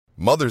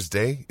Mother's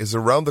Day is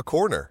around the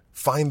corner.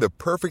 Find the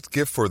perfect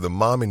gift for the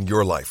mom in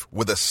your life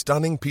with a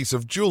stunning piece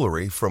of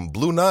jewelry from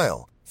Blue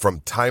Nile.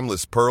 From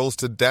timeless pearls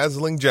to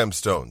dazzling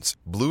gemstones,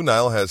 Blue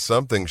Nile has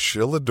something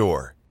she'll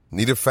adore.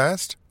 Need it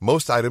fast?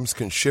 Most items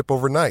can ship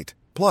overnight.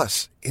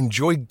 Plus,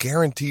 enjoy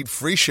guaranteed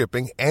free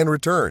shipping and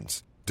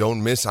returns.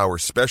 Don't miss our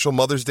special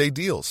Mother's Day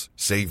deals.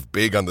 Save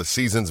big on the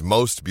season's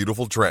most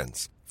beautiful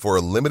trends. For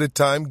a limited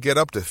time, get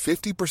up to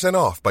 50%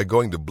 off by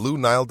going to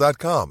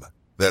BlueNile.com.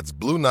 That's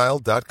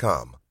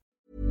BlueNile.com.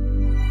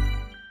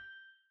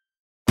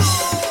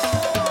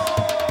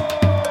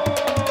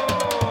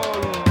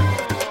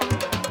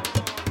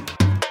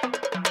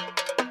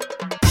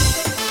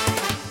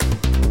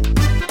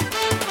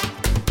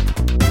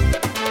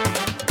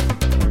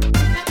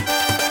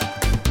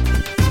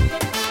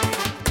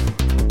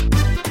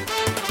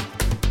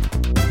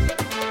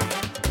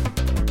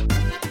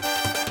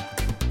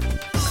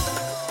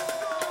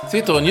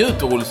 Sitter och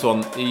njuter,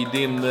 Olsson, i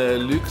din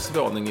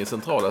lyxvåning i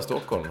centrala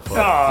Stockholm. För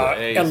ja, att,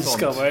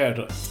 älskar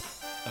vädret.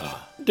 Ja.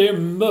 Det är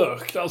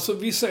mörkt. Alltså,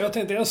 jag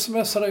tänkte jag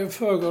smsade dig i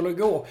förrgår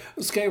igår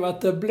och skrev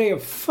att det blev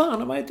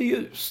fan mig inte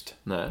ljust.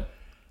 Nej.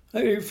 Det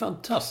är ju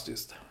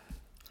fantastiskt.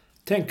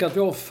 Tänk att vi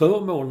har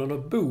förmånen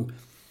att bo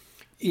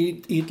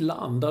i ett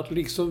land där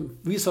liksom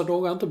vissa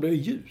dagar inte blir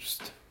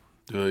ljust.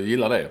 Du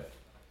gillar det?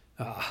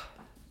 Ja.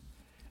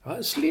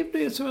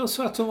 Det är som jag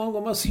sagt så många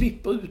gånger, man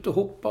slipper ut och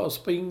hoppa och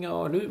springa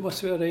och nu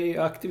måste vi ha det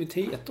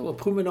aktiviteter och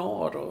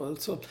promenader.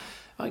 Alltså,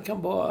 man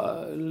kan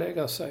bara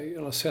lägga sig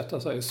eller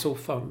sätta sig i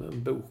soffan med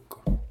en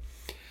bok och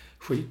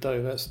skita i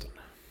resten.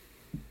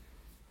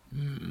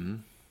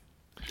 Mm.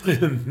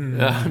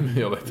 Ja, men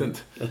jag vet inte.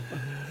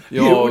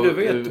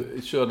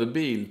 Jag körde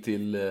bil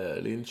till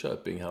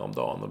Linköping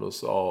häromdagen och då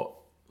sa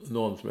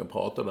någon som jag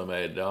pratade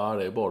med, ja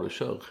det är bara du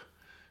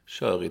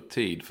kör i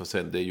tid för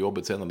sen det är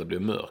jobbigt sen när det blir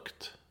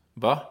mörkt.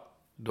 Va?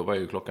 Då var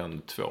ju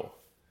klockan 2.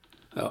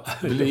 Ja,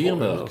 det blir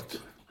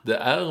mörkt. Det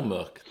är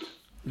mörkt.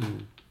 Mm.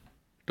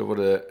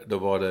 Då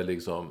var det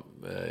liksom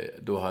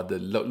då hade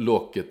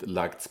locket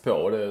lagts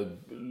på. Det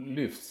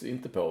lyfts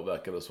inte på,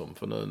 verkar det som.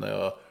 För nu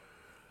när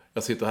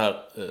jag sitter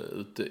här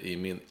ute i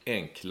min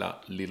enkla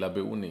lilla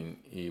boning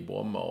i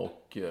Bromma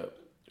och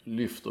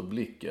lyfter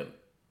blicken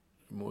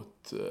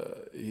mot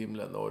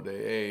himlen och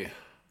det är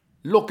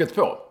locket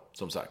på,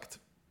 som sagt.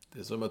 Det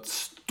är som ett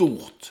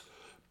stort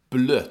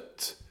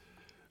blött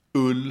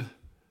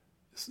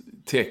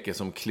ulltäcke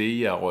som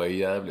kliar och är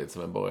jävligt,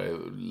 som är bara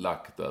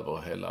lagt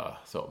över hela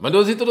så. Men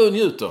då sitter du och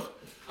njuter.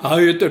 Ja,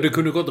 det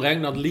kunde gått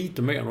regnat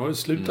lite mer. Nu har det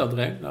slutat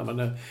regna, men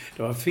det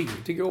var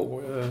fint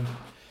igår.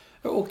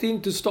 Jag åkte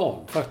in till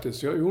stan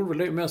faktiskt. Jag gjorde väl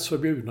det mest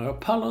förbjudna.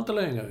 Jag pallar inte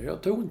längre.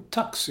 Jag tog en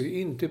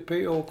taxi in till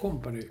P.A.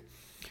 Company.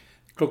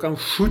 Klockan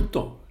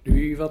 17.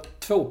 Det var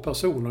 2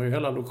 personer i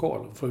hela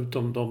lokalen,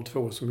 förutom de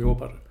 2 som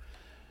jobbade.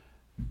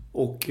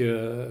 Och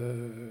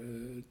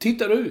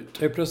tittade ut.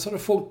 Det plötsligt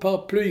hade folk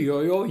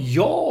paraplyer.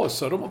 Ja,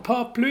 så de har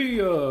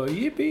paraplyer.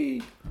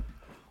 Yippie!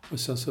 Och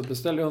sen så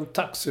beställde jag en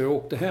taxi och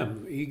åkte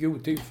hem i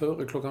god tid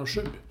före klockan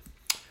 7.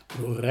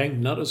 Och då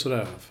regnade så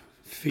där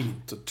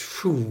fint. Och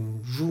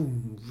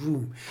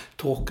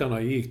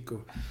torkarna gick.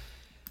 Och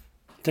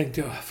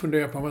tänkte jag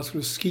fundera på om jag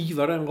skulle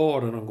skriva den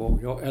raden någon gång.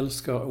 Jag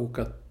älskar att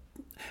åka.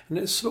 Den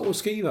är svår att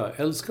skriva. Jag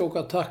älskar att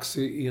åka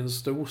taxi i en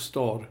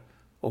storstad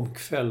om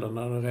kvällen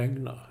när det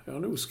regnar. Jag har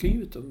nog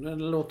skrivit den.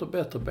 Den låter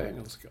bättre på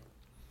engelska.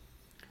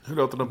 Hur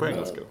låter den på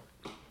engelska?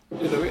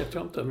 Det vet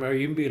jag inte. Men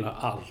jag inbillar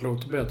allt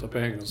låter bättre på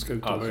engelska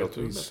utan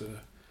rättvis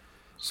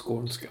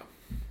skånska.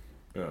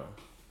 Ja.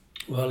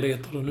 Vad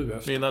letar du nu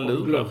efter? Mina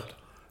lurar.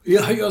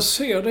 Ja, jag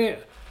ser det.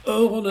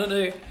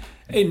 Öronen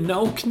är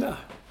nakna.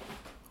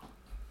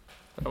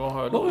 Ja, vad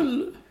har jag då?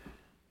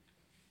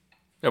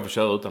 Jag får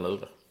köra utan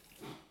lurar.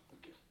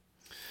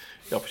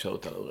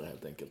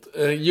 Helt enkelt.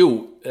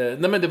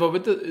 Nej men det var väl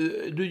inte,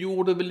 du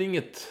gjorde väl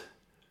inget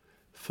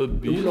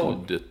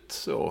förbjudet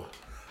så?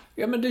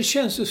 Ja, men det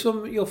känns ju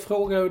som, jag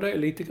frågade dig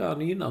lite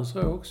grann innan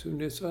så också,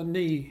 det är så att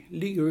ni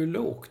ligger ju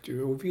lågt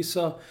ju, och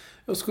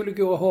jag skulle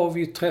gå och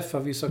träffa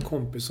vissa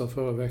kompisar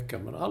förra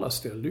veckan, men alla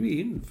ställde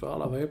ju in, för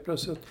alla var helt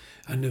plötsligt,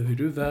 ja nu är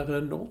du värre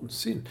än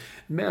någonsin.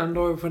 Men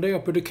då funderar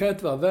jag på, det kan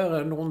inte vara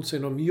värre än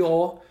någonsin om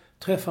jag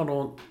träffar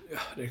någon, ja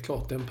det är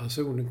klart den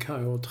personen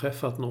kan ju ha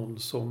träffat någon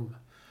som...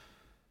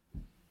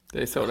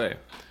 Det är så det är.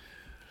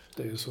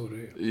 Det är så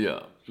det är.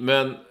 Ja,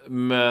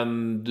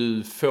 men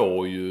du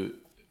får ju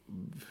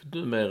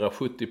numera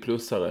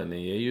 70-plussare,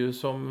 ni är ju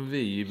som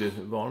vi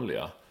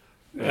vanliga.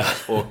 Ja.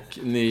 Och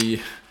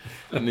ni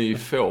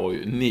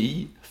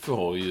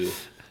får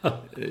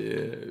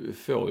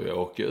ju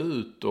åka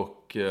ut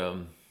och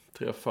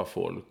träffa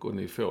folk, och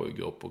ni får ju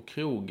gå på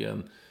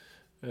krogen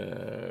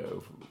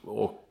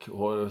och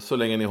så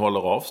länge ni håller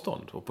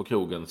avstånd, och på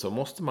krogen så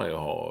måste man ju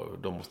ha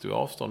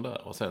avstånd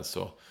där, och sen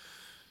så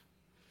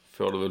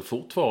får du väl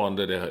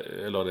fortfarande det,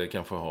 eller det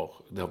kanske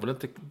det har väl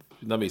inte,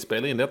 när vi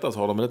spelar in detta så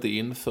har de väl inte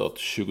infört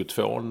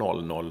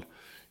 22.00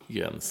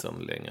 gränsen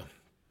längre.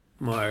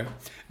 Nej,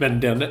 men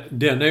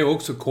den är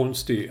också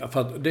konstig,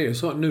 för att det är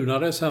så, nu när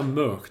det är så här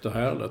mörkt och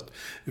härligt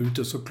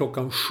ute, så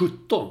klockan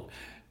 17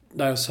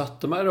 när jag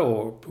satte mig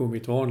då på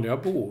mitt vanliga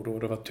bord och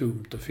det var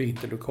tomt och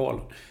fint i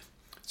lokalen,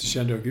 så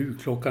kände jag,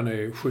 gud, klockan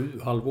är 7,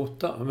 halv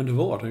 8. Men det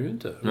var det ju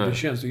inte. Nej. Det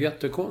känns ju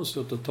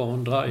jättekonstigt att ta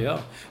en draja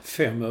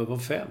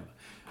 5:05.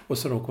 Och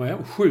sen åker man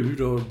hem 7,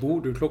 då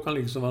borde klockan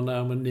liksom vara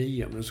närmare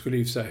 9. Men jag skulle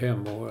i sig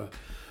hem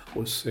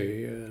och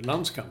se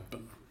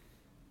landskampen.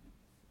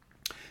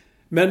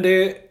 Men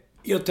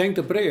jag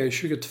tänkte på det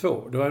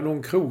 22. Det var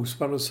någon krog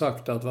som hade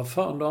sagt att vad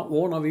fan, då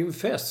ordnar vi en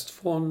fest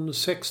från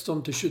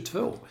 16 till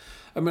 22.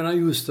 Jag menar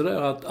just det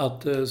där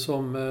att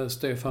som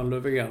Stefan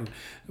Löfven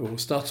och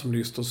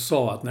statsminister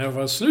sa att när det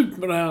var slut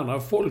med det här, när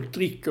folk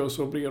dricker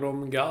så blir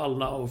de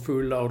galna och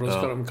fulla och då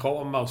ska de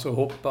kramas och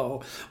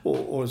hoppa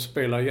och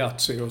spela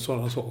Yatzy och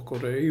sådana saker.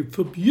 Det är ju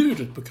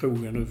förbjudet på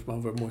krogen nu för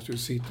man måste ju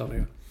sitta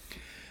ner.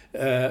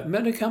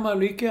 Men det kan man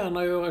lika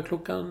gärna göra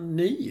klockan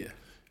 9.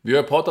 Vi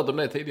har pratat om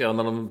det tidigare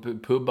när de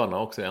pubbarna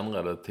också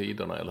ändrade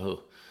tiderna, eller hur?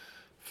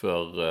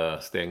 För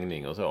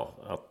stängning och så.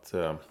 Att,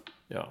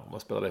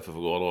 vad spelar det för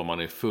roll om man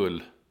är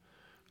full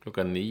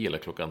klockan 9 eller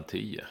klockan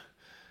 10?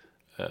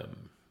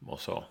 Och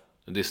så.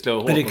 Det slår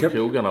hårt på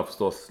krogarna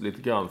förstås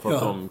lite grann. För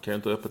att de kan ju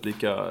inte öppet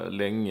lika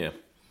länge.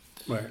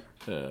 Nej.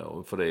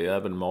 För det är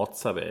även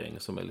matservering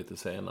som är lite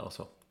senare och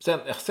så.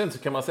 Sen så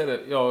kan man säga det,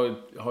 jag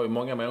har ju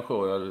många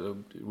människor,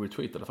 jag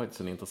retweetade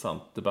faktiskt en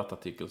intressant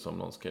debattartikel som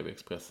någon skrev i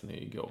Expressen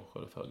igår,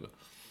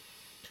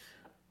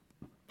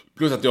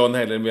 plus att jag har en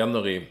hel del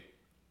vänner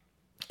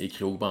i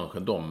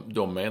krogbranschen,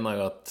 de menar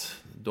ju att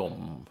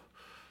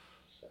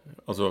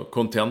alltså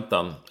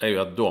kontentan är ju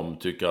att de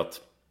tycker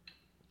att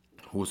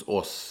hos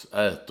oss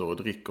äter och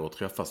dricker och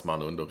träffas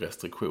man under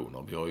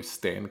restriktioner. Vi har ju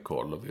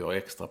stenkoll och vi har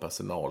extra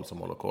personal som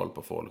håller koll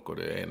på folk. Och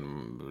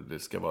det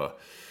ska vara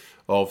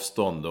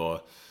avstånd och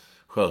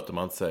sköter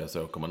man inte sig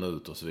så åker man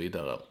ut och så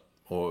vidare.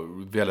 Och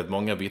väldigt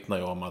många vittnar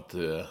ju om att,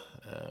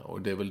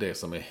 och det är väl det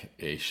som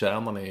är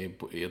kärnan i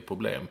ett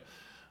problem,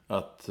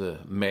 att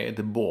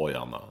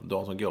medborgarna,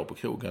 de som går på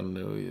krogen,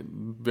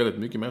 väldigt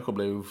mycket människor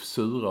blir ju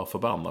sura och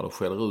förbannade och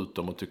skäller ut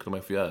dem och tycker de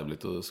är för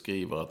jävligt och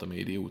skriver att de är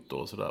idioter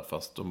och sådär,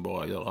 fast de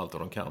bara gör allt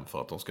vad de kan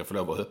för att de ska få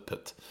lov att vara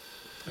öppet.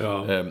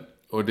 Ja.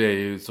 Och det är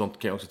ju sånt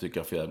kan jag också tycka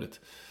är för jävligt.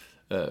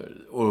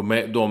 Och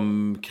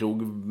de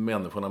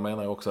krogmänniskorna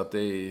menar ju också att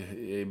det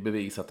är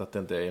bevisat att det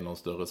inte är någon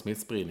större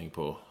smittspridning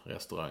på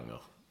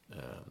restauranger.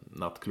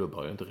 Nattklubbar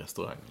har ju inte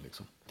restauranger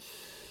liksom.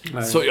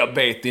 Nej. Så jag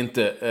vet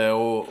inte.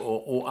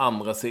 Och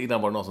andra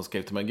sidan var det någon som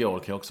skrev till mig igår,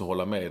 kan jag också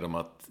hålla med om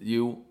att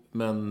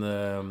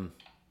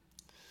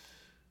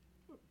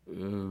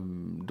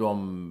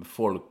de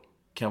folk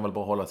kan väl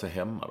bara hålla sig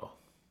hemma då.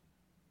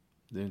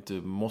 Det är inte,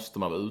 måste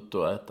man vara ute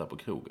och äta på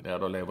krogen? Ja,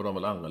 då lever de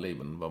väl andra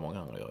liv än vad många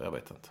andra gör, jag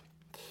vet inte.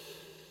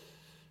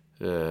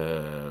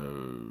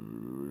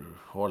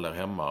 Håller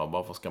hemma och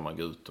varför ska man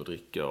gå ut och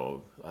dricka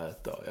och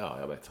äta? Ja,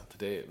 jag vet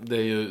inte.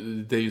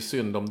 Det är ju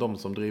synd om de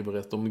som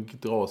driver de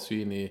dras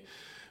ju in i,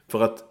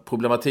 för att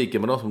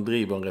problematiken med de som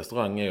driver en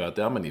restaurang är ju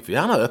att men ni får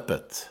gärna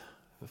öppet.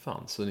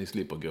 Fan, så ni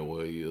slipper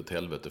gå i ett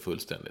helvete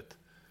fullständigt.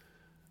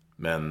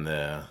 Men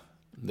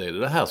det är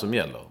det här som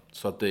gäller.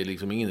 Så att det är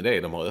liksom ingen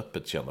idé de har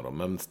öppet, känner de.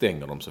 Men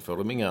stänger de så får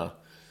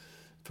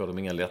de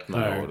inga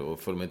lättnader och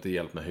får de inte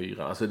hjälp med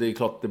hyra. Alltså det är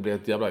klart det blir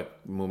ett jävla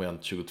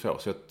moment 22.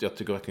 Så jag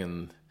tycker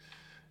verkligen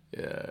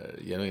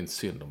genuint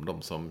synd om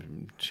de som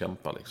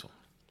kämpar liksom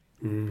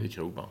i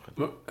krogbranschen.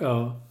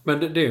 Ja, men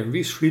det är en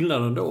viss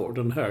skillnad ändå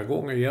den här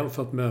gången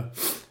jämfört med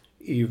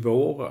i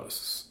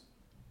våras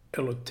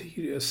eller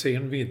tidigare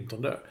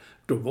senvintern där.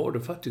 Då var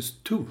det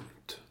faktiskt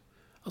tomt.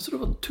 Alltså det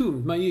var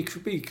tomt. Man gick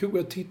förbi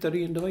krogen och tittade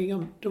in. Det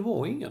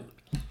var ingen.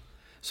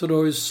 Så det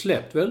har ju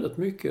släppt väldigt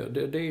mycket.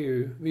 Det är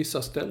ju,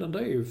 vissa ställen där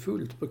är ju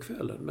fullt på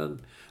kvällen.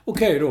 Men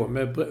okej då,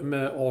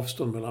 med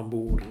avstånd mellan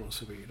borden och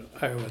så vidare.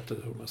 Jag vet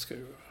inte hur man ska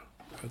göra.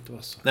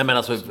 Nej, men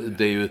alltså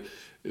det är ju,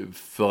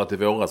 för att i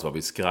våras var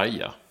vi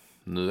skraja.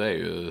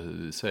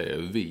 Nu säger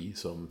vi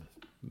som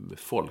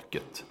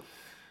folket,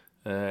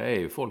 är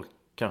ju folk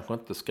kanske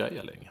inte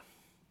skraja längre.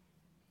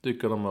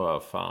 Tycker de var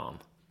fan.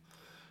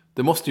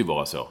 Det måste ju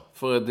vara så.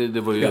 För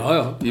det var ju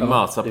i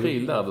mars,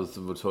 april där,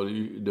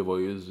 det var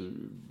ju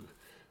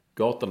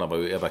gatorna var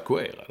ju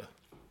evakuerade.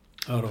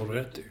 Ja, det har du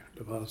rätt i.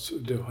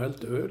 Det var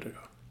helt öde.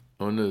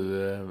 Och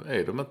nu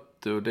är de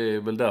inte, och det är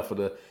väl därför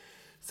det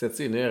sätts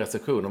in i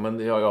restriktioner. Men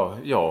jag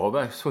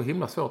har så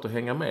himla svårt att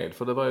hänga med.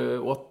 För det var ju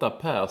 8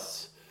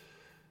 pers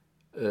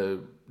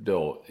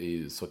då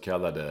i så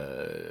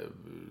kallade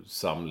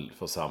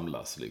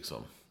församlas liksom.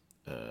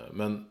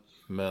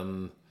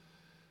 Men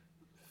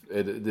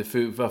det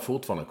var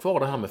fortfarande kvar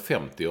det här med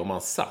 50 om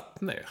man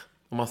satt ner.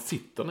 Om man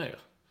sitter ner.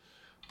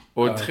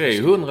 Och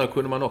 300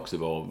 kunde man också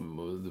vara,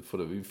 för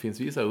det finns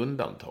vissa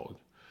undantag.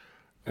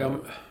 Ja.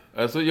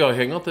 Alltså jag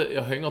hänger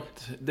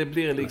inte, det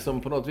blir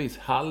liksom på något vis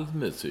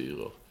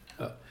halvmesyrer.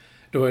 Ja.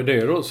 Då är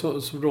det då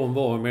som de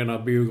var, menar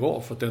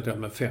biograf, att det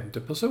med 50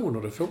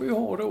 personer, det får vi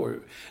ha då ju.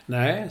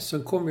 Nej,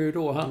 sen kom ju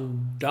då han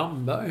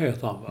Damberg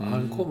heter han va?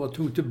 Han kom och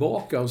tog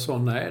tillbaka och sa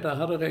nej, där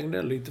hade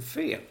regnat lite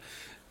fel.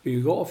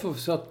 Biografer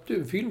satt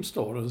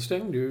Filmstaden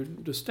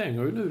det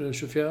stänger ju nu den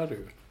 24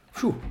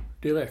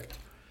 direkt.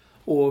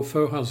 Och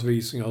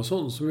förhandsvisningar och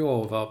sånt som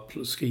jag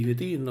har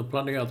skrivit in och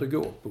planerat att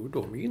gå på,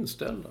 de är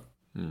inställda.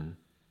 Mm.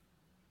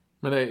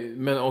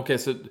 Men okej,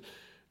 så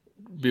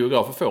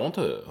biografer får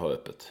inte ha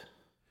öppet?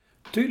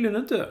 Tydligen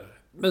inte.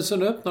 Men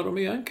sen öppnar de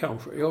igen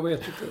kanske. Jag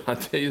vet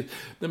inte.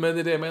 Men det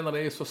är det jag menar, det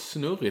är så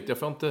snurrigt. Jag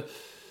får inte...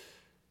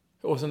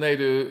 Och sen är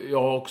det,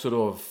 jag har också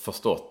då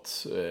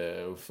förstått,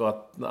 för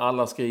att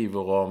alla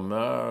skriver om,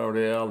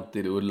 det är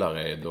alltid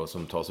Ullared då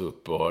som tas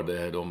upp och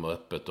det är de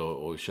öppet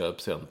och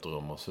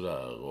köpcentrum och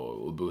sådär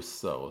och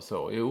bussar och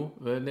så. Jo,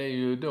 men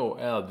då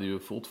är det ju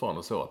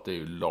fortfarande så att det är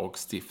ju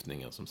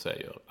lagstiftningen som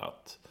säger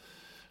att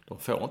de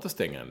får inte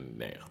stänga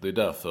ner. Det är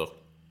därför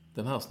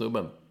den här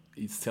snubben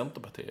i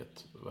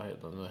Centerpartiet,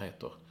 vad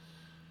heter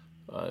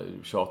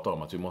tjatar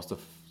om att vi måste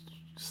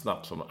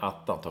snabbt som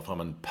attan ta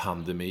fram en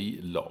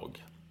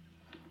pandemilag.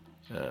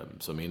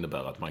 Som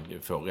innebär att man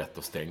får rätt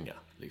att stänga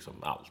liksom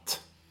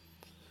allt.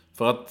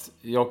 För att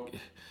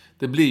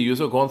det blir ju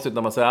så konstigt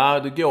när man säger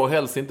du går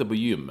helst inte på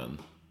gymmen.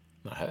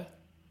 Nej.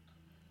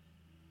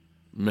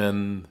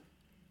 Men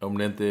om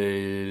det inte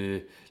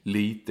är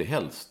lite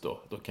helst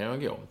då kan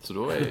jag gå. Så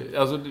då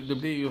alltså det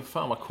blir ju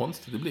fan vad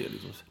konstigt det blir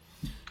liksom.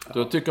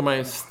 Då tycker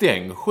man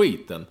stäng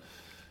skiten.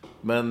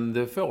 Men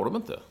det får de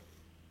inte.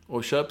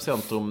 Och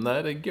köpcentrum,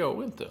 nej det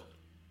går inte.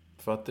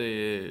 För att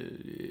det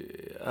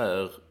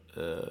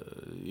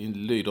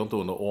lyder inte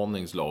under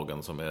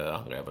ordningslagen som är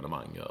andra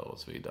evenemang gör och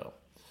så vidare.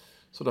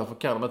 Så därför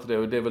kan de inte det.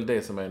 Och det är väl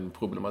det som är en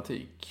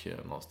problematik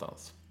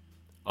någonstans.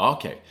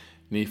 Okej.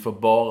 Ni får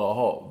bara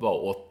vara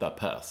 8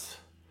 pers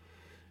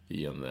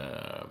i en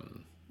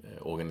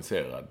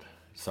organiserad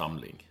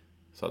samling,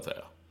 så att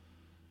säga.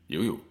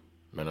 Jo.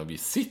 Men om vi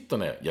sitter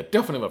ner,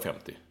 då får ni vara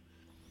 50.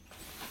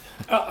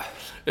 Ja.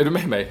 Är du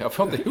med mig? Jag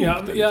får inte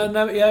ihop det.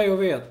 Jag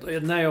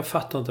vet. Nej, jag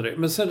fattar inte det.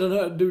 Men sen den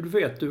här, du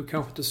vet, du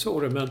kanske inte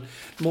såg det, men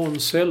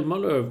Måns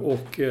Zelmerlöw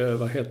och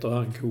vad heter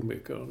han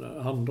komikern?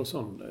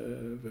 Andersson.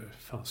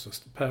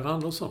 Per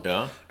Andersson.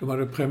 Ja. De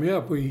hade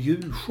premiär på en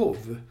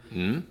julshow.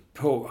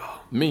 På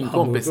min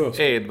kompis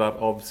Edvard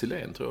av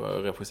Silén tror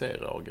jag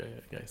regisserar och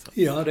grejer.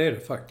 Ja, det är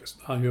det faktiskt.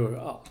 Han gör ju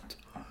allt.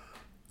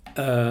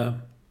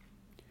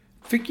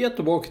 Fick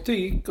jättebra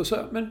kritik och så,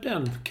 men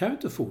den kan ju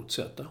inte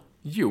fortsätta.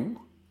 Jo.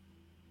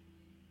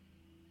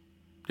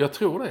 Jag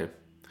tror det.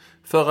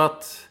 För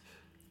att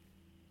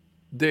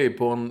det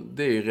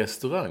är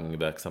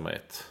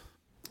restaurangverksamhet.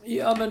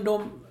 Ja, men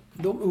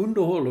de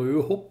underhåller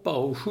ju, hoppar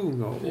och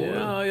sjunger. Och...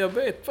 Ja, jag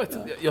vet faktiskt.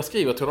 Ja. Jag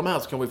skriver till de här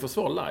så kan vi få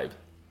svar live.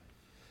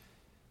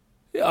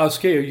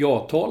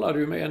 Jag talade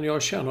ju med en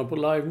jag känner på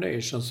Live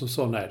Nation som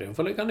sa nej, den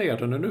får lägga ner.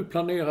 Den är nu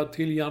planerad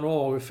till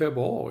januari,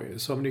 februari.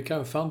 Så om ni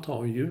kan fan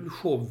ta en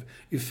julshow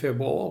i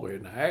februari.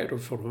 Nej, då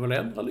får de väl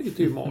ändra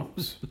lite i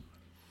manus.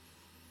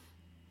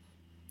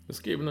 Jag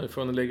skriver nu,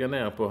 får ni lägga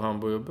ner på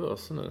Hamburger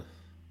Börs nu?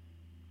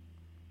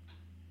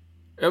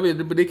 Jag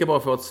vill lika bara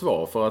få ett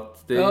svar för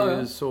att det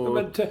är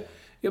så...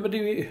 Ja, men det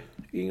är ju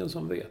ingen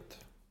som vet.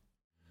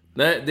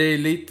 Nej, det är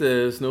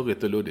lite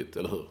snurrigt och luddigt,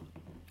 eller hur?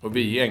 Och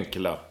vi är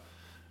enkla...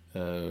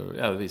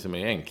 vi som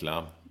är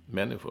enkla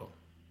människor.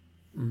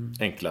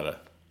 Enklare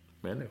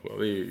människor.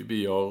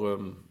 Vi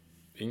har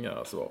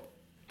inga svar.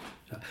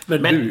 Ja.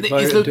 Men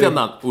i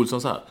slutändan,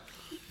 Olsson, så här.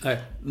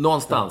 Nej.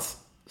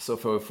 Någonstans så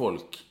får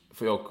folk...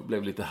 För jag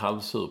blev lite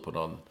halvsur på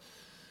någon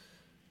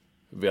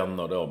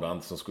vänner då, bland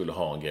annat som skulle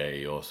ha en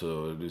grej och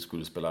så du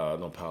skulle spela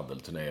någon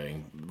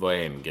paddelturnering, var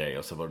en grej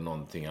och så var det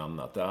någonting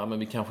annat. Ja, men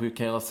vi kanske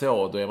kan göra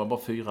så, då är man bara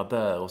 4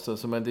 där och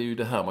så men det är ju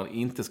det här man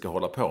inte ska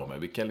hålla på med.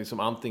 Vi kan liksom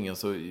antingen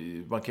så,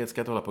 man ska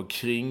inte hålla på att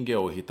kringgå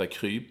och hitta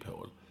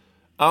kryphål.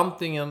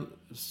 Antingen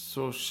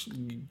så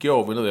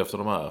går vi nu efter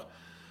de här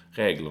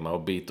reglerna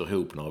och biter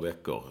ihop några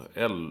veckor,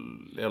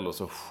 eller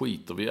så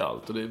skiter vi i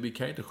allt. Och vi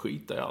kan inte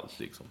skita i allt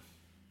liksom.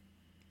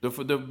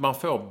 Man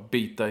får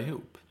bita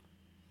ihop.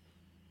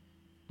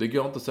 Det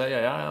går inte att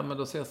säga, ja men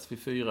då ses vi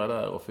 4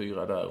 där och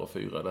 4 där och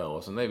 4 där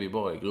och så är vi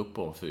bara i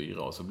grupper om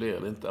 4 och så blir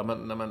det inte,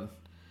 men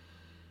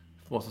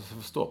måste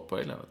få stopp på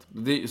eländet.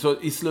 Så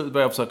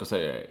vad jag försöker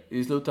säga är,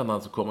 i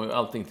slutändan så kommer ju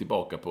allting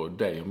tillbaka på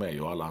dig och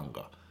mig och alla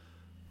andra.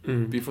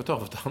 Vi får ta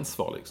vårt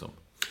ansvar liksom.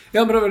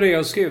 Ja, men det var det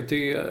jag skrev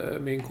till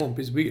min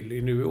kompis Bill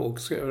i New York.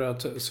 Skrev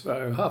att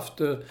Sverige har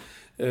haft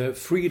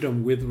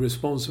freedom with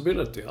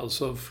responsibility,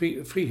 alltså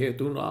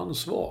frihet under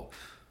ansvar.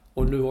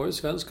 Och nu har ju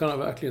svenskarna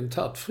verkligen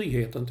tagit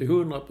friheten till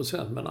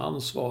 100%, men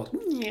ansvaret,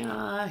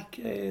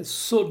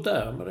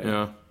 sådär med det.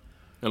 Ja,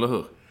 eller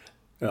hur?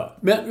 Ja,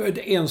 men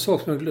en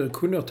sak som jag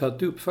kunde ha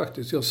tagit upp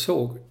faktiskt, jag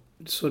såg,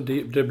 så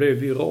det blev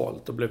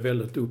viralt och blev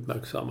väldigt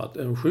uppmärksammat,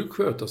 en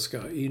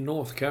sjuksköterska i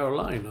North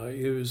Carolina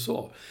i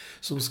USA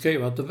som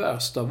skrev att det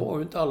värsta var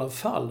ju inte alla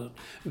fallen,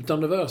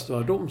 utan det värsta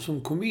var de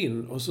som kom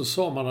in och så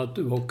sa man att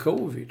du har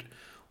covid.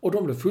 Och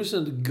de blev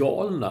fullständigt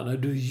galna när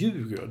du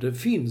ljuger. Det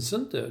finns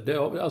inte.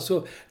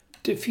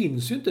 Det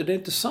finns ju inte. Det är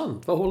inte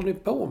sant. Vad håller ni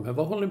på med?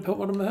 Vad håller ni på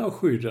med de här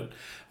skydden?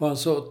 Och han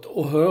sa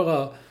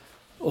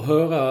att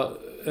höra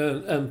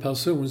en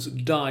persons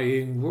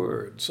dying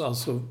words,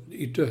 alltså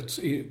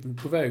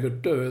på väg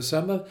att dö. Så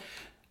här, men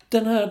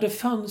det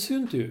fanns ju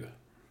inte ju.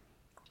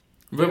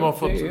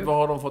 Vad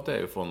har de fått det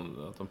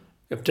ifrån?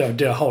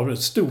 Det har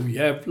ett stor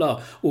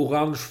jävla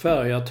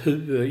orangefärgat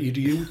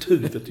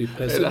idiothuvudet i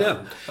president.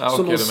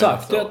 Som har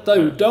sagt detta.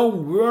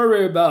 Don't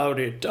worry about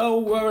it.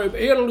 Don't worry.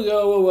 It'll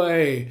go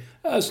away.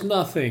 That's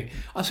nothing.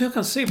 Alltså jag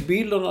kan se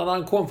bilderna när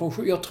han kom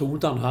från... Jag tror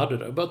inte han hade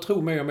det. Jag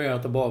tror mer och mer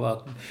att det bara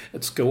var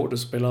ett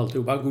skådespel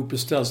alltihop. Han går upp och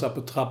ställer sig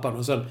på trappan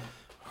och sen...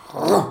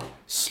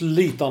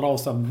 sliter han av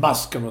sig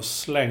masken och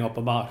slänger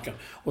på marken.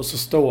 Och så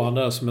står han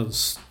där som en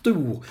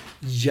stor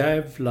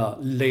jävla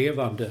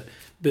levande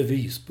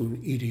bevis på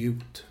en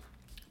idiot.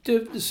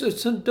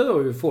 Sen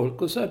dör ju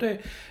folk och så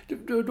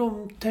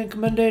de tänker,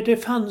 men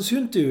det fanns ju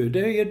inte ju.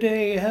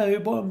 Det här är ju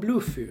bara en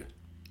bluff ju.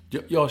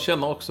 Jag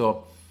känner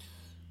också,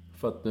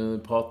 för att nu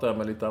pratar jag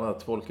med lite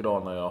annat folk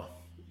idag när jag...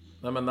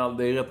 Nej men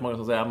det är rätt många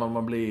som säger,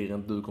 man blir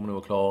inte, du kommer nog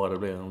att klara det,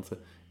 blir inte.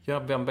 Ja,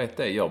 vem vet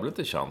det? Jag vill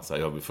inte chansa.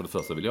 För det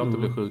första vill jag inte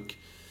bli sjuk.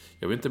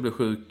 Jag vill inte bli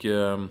sjuk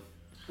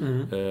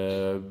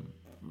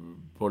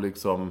på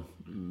liksom...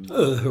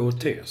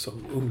 ÖHT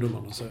som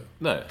ungdomarna säger.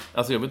 Nej,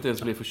 alltså jag vill inte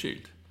ens bli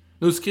förkyld.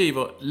 Nu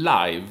skriver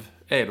live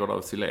Edvard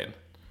af Sillén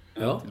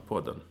till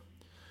podden.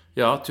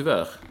 Ja,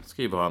 tyvärr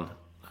skriver han.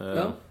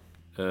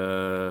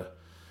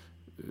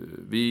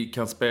 Vi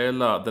kan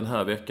spela den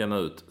här veckan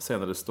ut.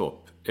 Sen är det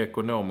stopp.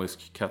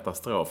 Ekonomisk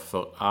katastrof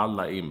för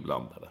alla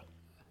inblandade.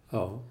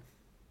 Ja.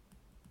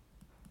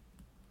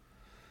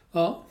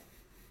 Ja,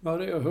 vad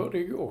det jag hörde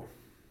igår.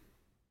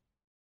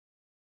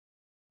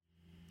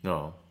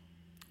 Ja.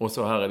 Och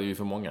så här är det ju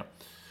för många.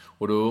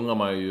 Och då undrar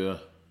man ju...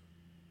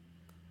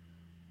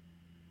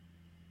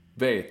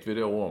 Vet vi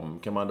då om...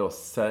 Kan man då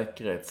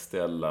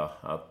säkerhetsställa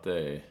att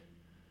det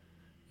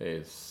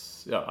är...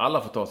 Ja,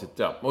 alla får ta sitt...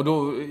 Ja. Och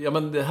då... Ja,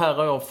 men det här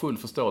har jag full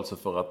förståelse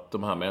för att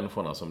de här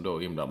människorna som då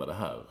är inblandade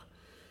här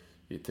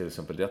i till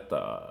exempel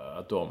detta,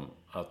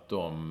 att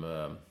de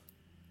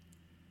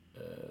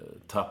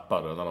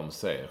tappar det när de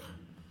ser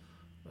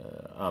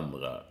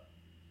andra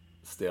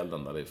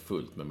ställen där det är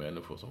fullt med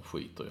människor som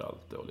skiter i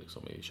allt då,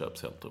 liksom i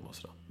köpcentrum och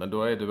sådär. Men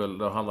då är det väl,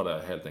 då handlar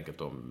det helt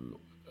enkelt om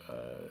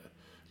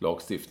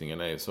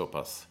lagstiftningen är så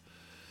pass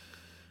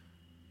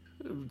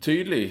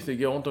tydlig. Det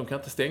går inte, de kan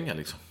inte stänga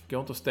liksom. Det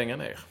går inte att stänga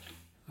ner.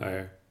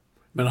 Nej.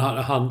 Men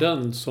han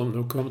den som,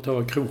 nu kommer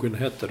ta krogen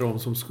hette, de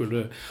som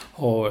skulle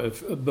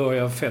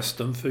börja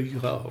festen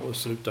 4 och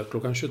sluta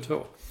klockan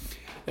 22.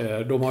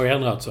 De har ju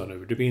ändrat sig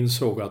nu. De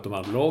insåg att de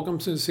hade lag om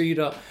sin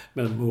sida,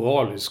 men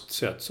moraliskt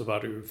sett så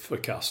var det ju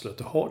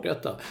förkastligt att ha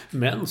detta.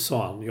 Men,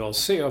 sa han, jag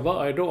ser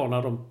varje dag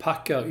när de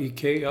packar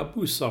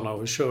IKEA-bussarna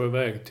och kör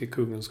iväg till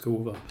Kungens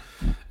Kurva.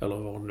 Eller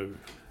vad nu...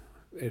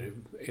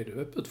 Är det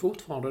öppet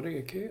fortfarande, det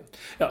IKEA?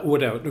 Ja, och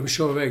då, de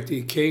kör iväg till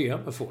IKEA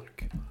med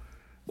folk.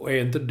 Och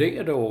är inte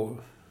det då...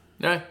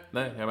 Nej,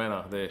 jag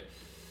menar det.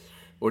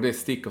 Och det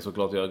sticker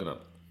såklart i ögonen.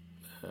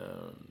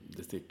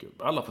 Det sticker.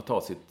 Alla får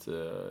ta sitt...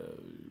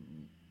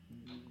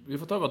 Vi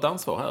får ta vårt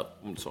ansvar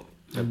här, Olsson,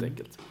 helt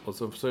enkelt. Och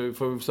så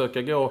får vi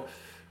försöka gå...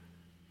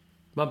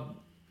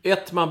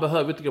 Man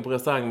behöver inte gå på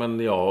restaurang, men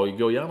jag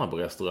går gärna på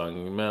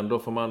restaurang. Men då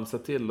får man se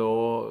till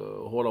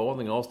att hålla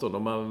ordning och avstånd.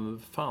 Och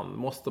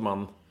måste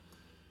man...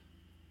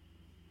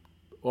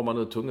 Om man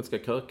nu tungt ska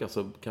köka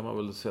så kan man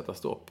väl sätta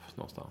stopp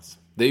någonstans.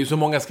 Det är ju så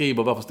många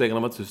skriver, varför stänger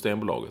de inte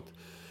Systembolaget?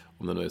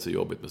 Om det nu är så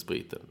jobbigt med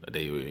spriten. Det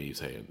är ju i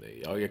sig,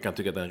 jag kan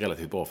tycka att det är en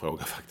relativt bra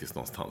fråga faktiskt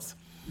någonstans.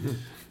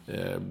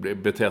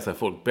 Beter sig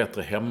folk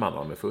bättre hemma när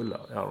de är fulla?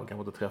 Ja, de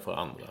kanske inte träffar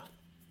andra.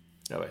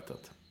 Jag vet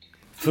inte.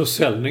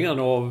 Försäljningen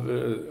av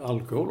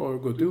alkohol har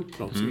gått upp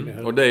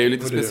någonsin. Och det är ju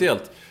lite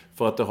speciellt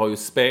för att det har ju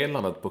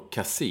spelandet på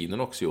kasinon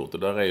också gjort. Och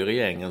där är ju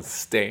regeringen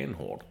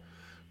stenhård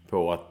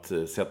på att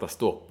sätta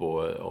stopp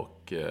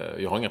och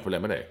jag har inga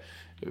problem med det.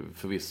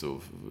 Förvisso,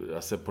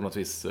 alltså på något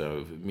vis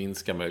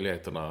minska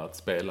möjligheterna att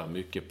spela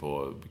mycket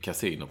på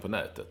kasino på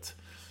nätet.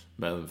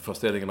 Men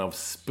försäljningen av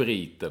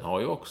spriten har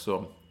ju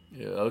också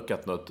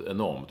ökat något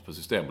enormt på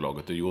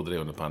Systembolaget och gjorde det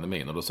under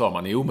pandemin. Och då sa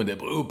man, men det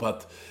beror på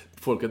att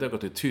folket åker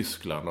till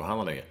Tyskland och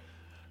handlar det.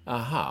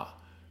 Aha,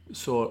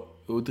 så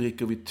och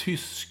dricker vi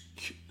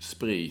tysk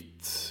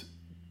sprit,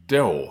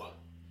 då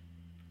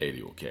är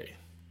det okej.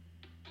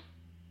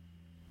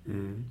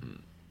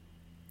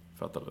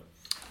 Fattar du?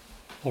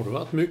 Har du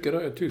varit mycket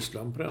där i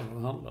Tyskland på den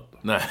och handlat? Då?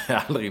 Nej,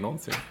 aldrig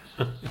någonsin.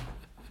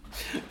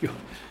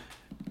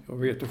 Jag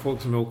vet ju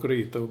folk som åker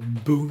dit och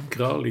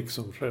bunkrar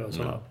liksom flera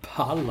sådana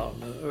pallar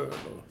med öl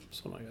och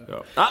sådana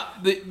grejer. Ja.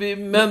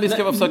 Men vi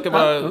ska försöka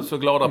vara så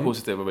glada och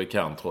positiva vi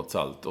kan trots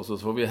allt. Och så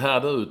får vi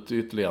härda ut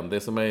ytterligare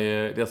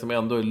det som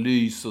ändå är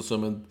lys och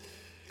som en...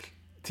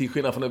 Till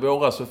skillnad från i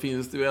våra så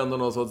finns det ju ändå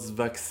någon sorts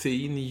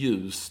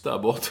vaccinljus där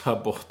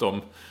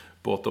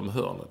bortom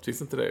hörnet.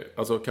 Finns inte det?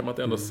 Alltså kan man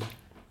inte ändå...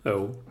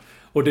 Jo.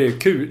 Och det är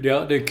kul, det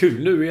är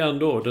kul nu igen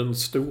då, den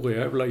stora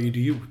jävla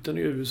idioten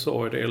i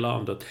USA i det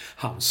landet.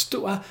 Han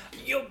står...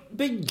 Jag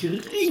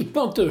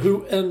begriper inte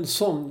hur en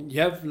sån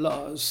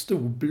jävla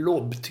stor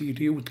blob till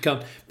idiot kan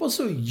bara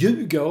så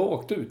ljuga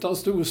rakt ut. Han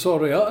stod och sa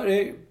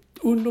det,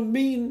 under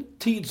min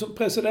tid som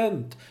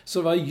president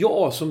så var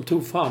jag som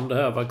tog fram det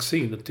här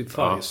vaccinet till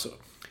Pfizer.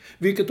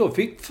 Vilket då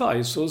fick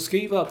Pfizer att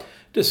skriva att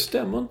det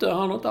stämmer inte, vi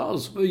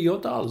har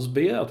inte alls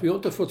begärt, vi har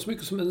inte fått så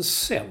mycket som en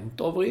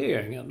cent av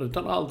regeringen,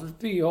 utan allt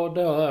vi har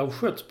där har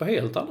skötts på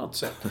helt annat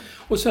sätt.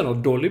 Och sen har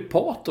Dolly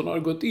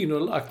Parton gått in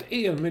och lagt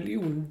 $1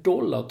 million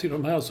till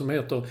de här som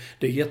heter,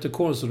 det är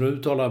jättekonstigt att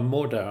uttala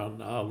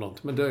Moderna eller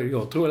något, men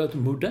jag tror att det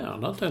är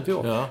Moderna, tänkte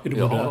jag. Ja,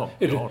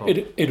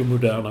 är det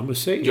Moderna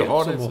museet?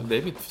 Ja, det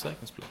är mitt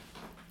försäkringsbolag.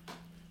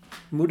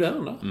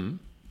 Moderna?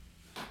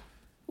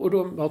 Och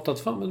de har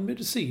tagit fram en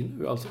medicin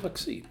nu, alltså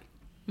vaccin.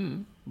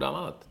 Bland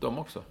annat, de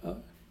också. Ja.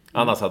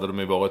 Annars hade de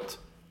ju varit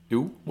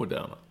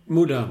omoderna.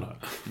 Moderna.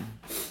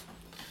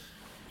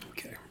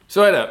 Okay.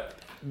 Så är det.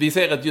 Vi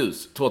ser ett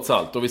ljus, trots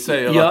allt. Och vi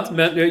säger att... Ja,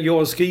 men jag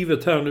har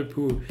skrivit här nu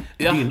på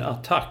din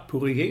attack på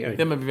regeringen.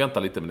 Ja, men vi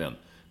väntar lite med den.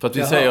 För att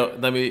vi säger,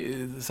 när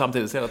vi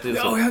samtidigt säger att det är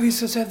så... Ja, vi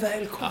ska säga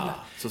välkomna. Ja,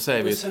 så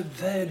säger vi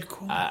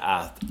välkomna.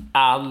 Att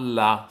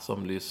alla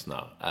som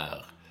lyssnar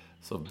är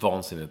så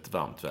vansinnigt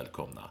varmt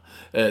välkomna.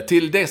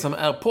 Till det som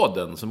är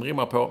podden, som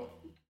rimmar på...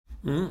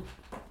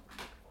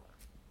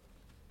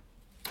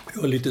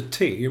 Jag har lite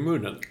te i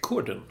munnen.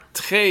 Koden.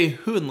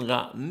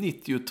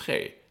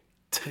 393.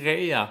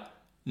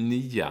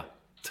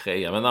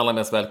 393. Men allra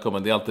mest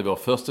välkommen, det är alltid vår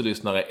första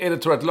lyssnare,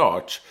 Editor at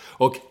Large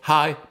och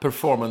High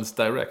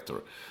Performance Director.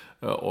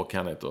 Och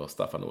han heter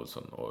Staffan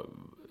Olsson och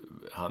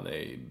han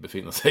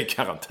befinner sig i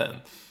karantän.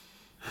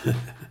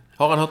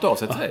 Har han hört av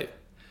sig till dig?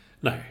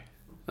 Nej,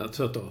 han har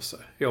inte hört av sig.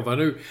 Jag var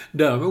nu,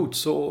 däremot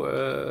så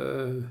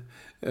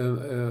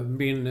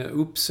min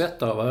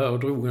uppsättare var här och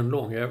drog en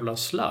lång jävla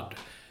sladd.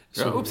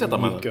 Ja,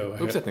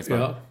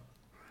 uppsättningsman.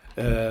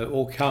 Ja.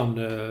 Och han,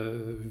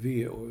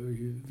 vi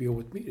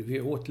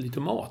åt lite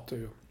mat.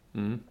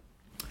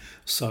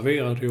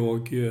 Serverade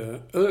jag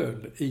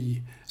öl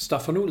i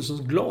Staffan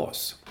Olssons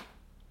glas.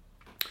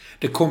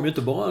 Det kom ju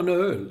inte bara en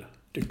öl,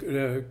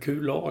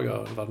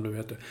 kullager vad det nu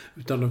heter,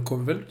 utan det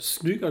kom väldigt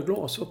snygga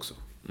glas också.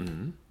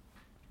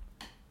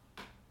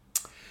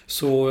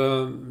 Så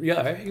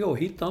jag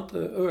hittar inte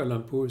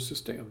ölen på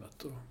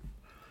systemet.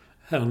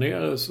 Här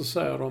nere så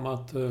säger de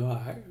att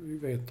nej, vi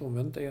vet de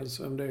inte ens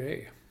vem det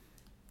är.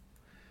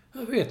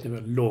 Jag vet ni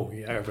väl,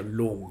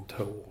 långt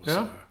hår. Så.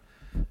 Ja.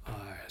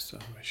 Nej, så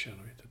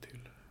känner vi inte till.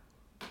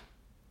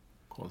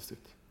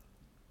 Konstigt.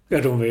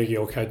 Ja,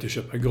 jag kan inte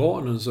köpa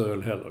Granens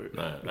öl heller.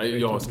 Nej,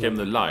 jag skrev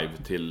nu live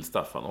till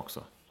Staffan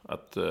också.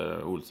 Att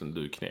Olsen,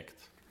 du är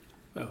knäckt.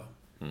 Ja.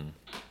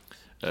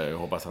 Jag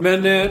hoppas att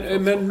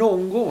men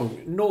någon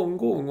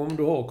gång om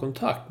du har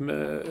kontakt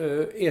med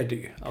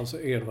Eddie,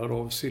 alltså Edvard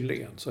af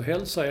Sillén, så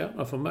hälsa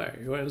gärna för mig.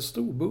 Jag är en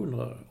stor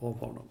beundrare av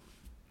honom.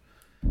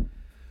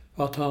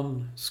 Att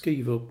han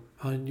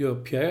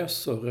gör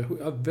pjäser,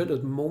 är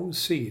väldigt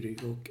mångsidig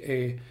och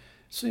är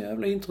så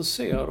jävla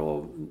intresserad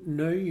av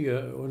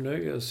nöje och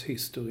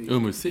nöjeshistorik.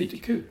 Och musik.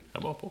 Lite kul.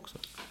 Jag var på också.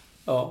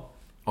 Ja.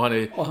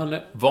 Och han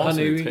är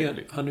vansinnigt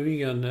trevlig.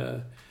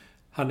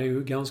 Han är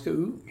ju ganska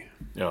ung.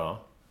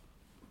 Ja.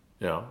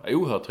 Ja,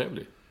 oerhört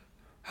trevlig.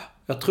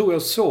 Jag tror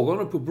jag såg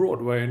honom på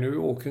Broadway i New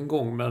York en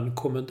gång, men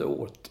kom inte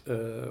åt.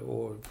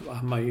 Och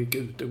man gick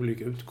ut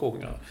olika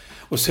utgångar.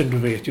 Och sen, du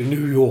vet ju,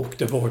 New York,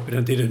 det var på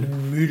den tiden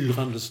en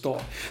myllrande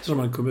stad. Så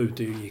när man kom ut och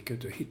gick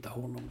ut och hittade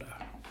honom där.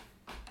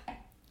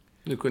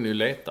 Du kunde ju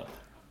leta.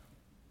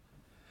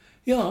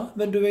 Ja,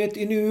 men du vet,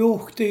 i New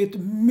York, det är ett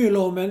myller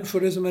av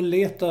människor. Det är som att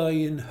leta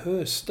i en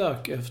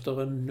höstack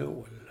efter en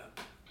nål.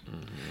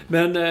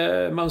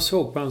 Men man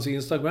såg på hans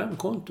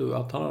Instagram-konto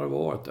att han hade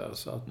varit där.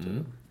 Så att,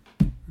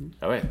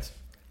 jag vet.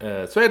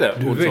 Så är det.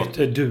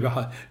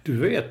 Du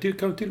vet ju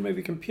kan till och med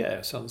vilken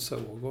pjäs han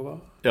såg, va?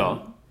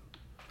 Ja,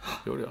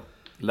 gjorde jag.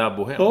 La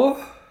Bohème. Ja.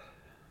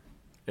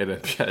 Är det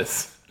en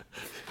pjäs?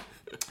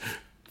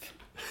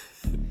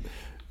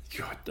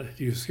 Ja,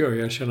 det ska jag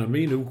erkänna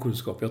min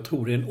okunskap. Jag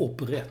tror det är en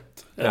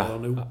operett. Eller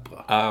en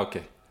opera.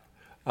 Okej.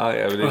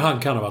 Och han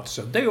kan ha varit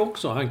så. Det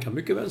också. Han kan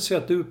mycket väl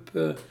sätta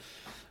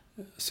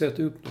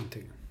upp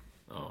någonting.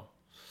 Ja.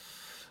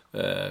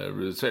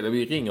 Så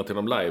vi ringer till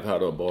dem live här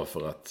då, bara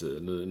för att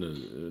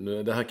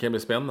nu det här kan bli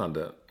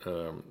spännande.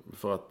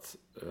 För att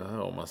här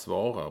om man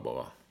svarar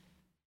bara.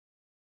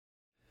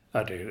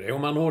 Ja, det är det.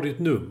 Om man har ditt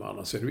nummer,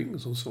 annars är det ingen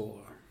som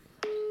svarar.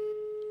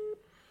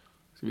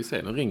 Ska vi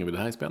se, nu ringer vi. Det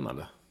här är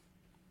spännande.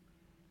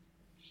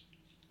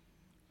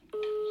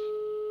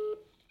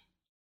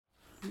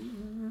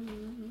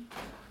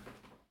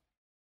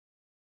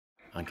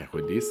 Han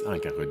kanske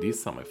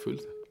dissar mig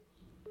fullt.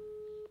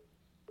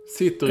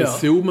 Sitter i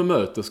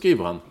Zoom-möte,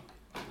 skriver han.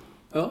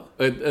 Ja.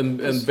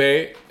 En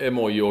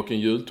V-emoji och en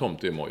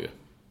jultomte-emoji.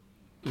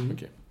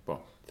 Okej,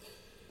 bra.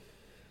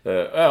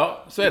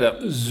 Ja, så är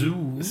det.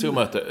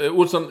 Zoom-möte.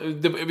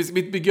 Olsson, det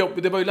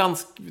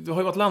har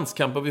ju varit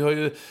landskamper. Vi har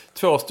ju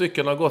 2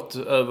 stycken har gått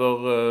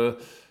över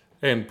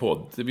en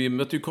podd. Vi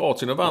mötte ju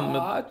Kroatien och vann.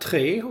 Ja,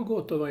 3 har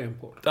gått över en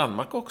podd.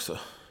 Danmark också.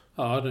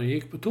 Ja, den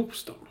gick på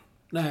torsdagen.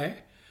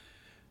 Nej,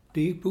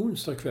 det gick på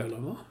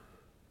onsdagskvällen, va?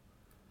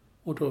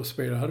 Och då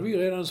hade vi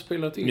redan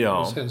spelat in.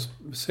 Ja.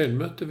 Sen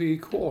mötte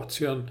vi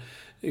Kroatien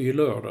i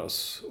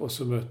lördags. Och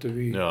så mötte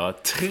vi... Ja,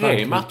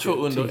 3 matcher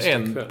under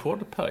en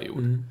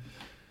poddperiod.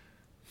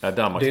 Ja,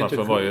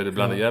 Danmarksmatchen var ju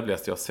bland det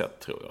jävligaste jag sett,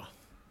 tror jag.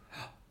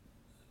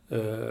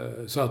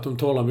 Så att de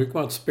talar mycket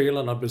om att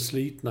spelarna blir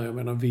slitna. Jag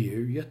menar, vi är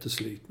ju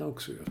jätteslitna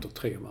också efter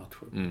 3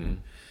 matcher.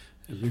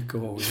 Det är mycket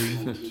av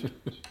det.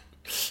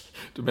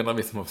 Du menar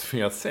vi som har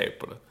tvingats se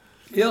på det?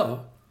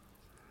 Ja.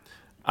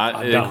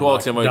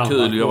 Kroatien var ju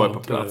kul. Jag var på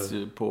plats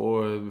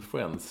på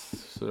Friends.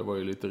 Så det var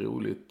ju lite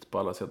roligt på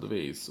alla sätt och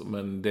vis.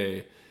 Men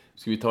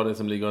ska vi ta det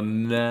som ligger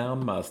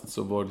närmast,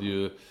 så var det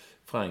ju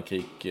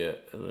Frankrike.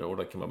 Och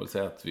där kan man väl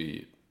säga att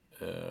vi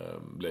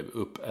blev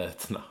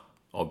uppätna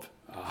av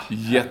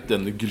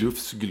jätten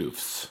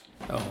glufs.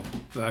 Ja,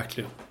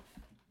 verkligen.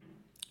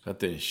 Att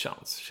det är en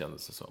chans,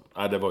 kändes det som.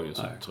 Det var ju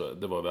så,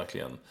 det var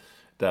verkligen,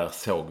 där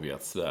såg vi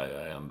att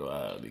Sverige ändå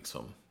är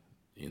liksom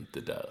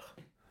inte där.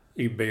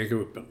 I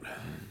B-gruppen.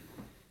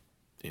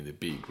 In the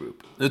B-group.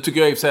 Nu tycker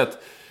jag i och för sig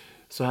att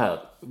så här,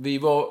 vi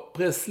var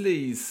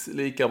precis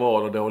lika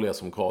bra och dåliga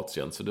som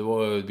Kroatien,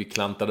 så vi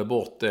klantade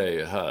bort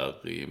det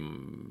här i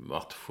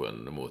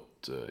matchen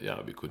mot,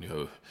 vi kunde ju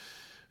ha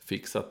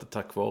fixat det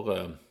tack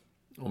vare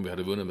om vi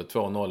hade vunnit med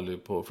 2-0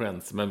 på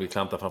Friends, men vi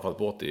klantade framförallt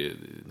bort det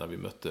när vi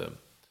mötte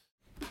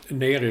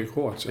nere i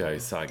Kroatien. Ja, i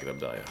Zagreb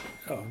där,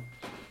 ja.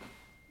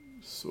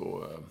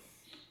 Så,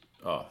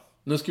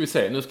 Nu ska vi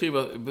se. Nu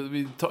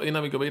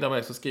innan vi går vidare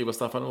med så skriver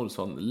Staffan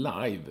Olsson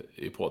live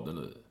i podden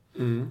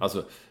nu.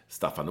 Alltså,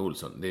 Staffan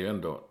Olsson, det är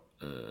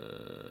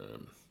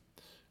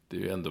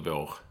ju ändå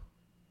vår,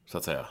 så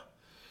att säga,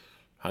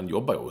 han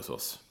jobbar ju hos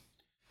oss.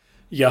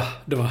 Ja,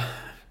 det var...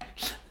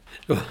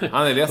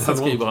 Han är ledsen,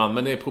 skriver han,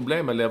 men det är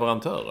problem med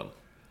leverantören.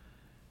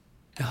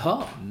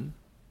 Jaha.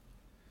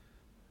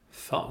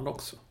 Fan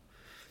också.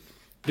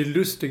 Det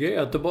lustiga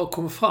är att det bara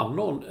kommer fram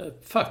någon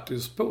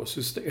faktiskt på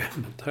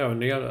systemet här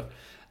nere.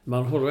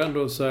 Man håller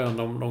ändå att säga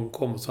när någon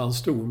kommer så han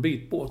stod en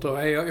bit bort.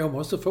 Och jag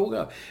måste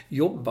fråga,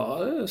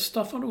 jobbar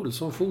Staffan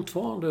Olsson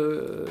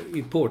fortfarande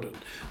i podden?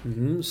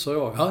 Så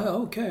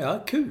jag, okej,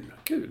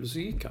 kul. Så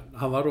gick han.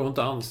 Han var då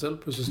inte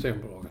anställd på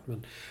Systembolaget.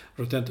 Men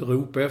jag tänkte inte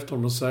ropa efter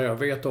honom och säga,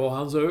 vet du var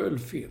hans öl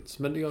finns?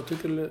 Men jag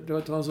tycker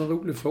det var en så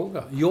rolig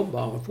fråga. Jobbar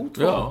han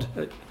fortfarande?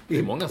 Ja, det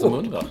är många som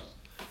undrar.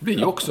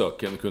 Vi också,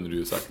 kunde du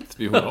ju sagt.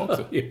 Vi undrar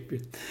också.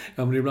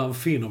 Ja, men ibland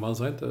finner man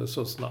sig inte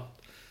så snabbt.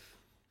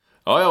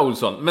 Ja,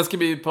 Olsson. Men ska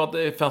vi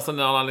fanns det en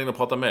anledning att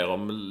prata mer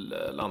om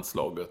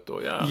landslaget?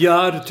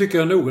 Ja, det tycker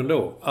jag nog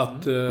ändå.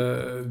 Att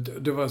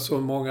det var så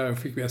många,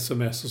 jag fick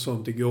sms och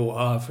sånt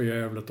igår. För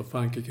jävligt och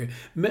Frankrike.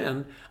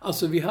 Men,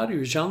 alltså vi hade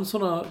ju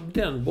chanserna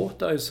den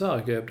borta i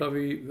Zagreb. Där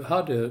vi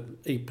hade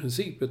i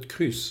princip ett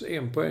kryss,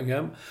 1 poäng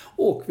hem.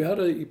 Och vi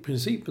hade i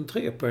princip en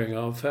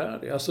 3-poängare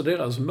färdig. Alltså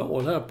deras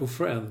mål här på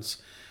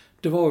Friends.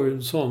 Det var ju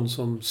en sån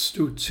som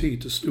studs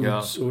hit och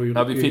studs.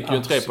 Ja, vi fick ju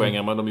en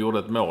 3-poängare, men de gjorde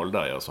ett mål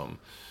där som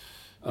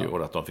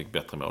gjorde att de fick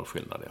bättre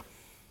målskillnad.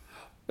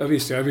 Ja,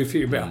 visst, vi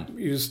fick,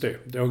 just det.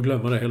 Jag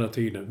glömmer det hela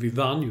tiden. Vi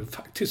vann ju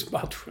faktiskt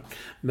matchen.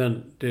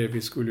 Men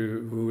vi skulle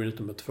ju vunnit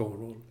med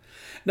 2-0.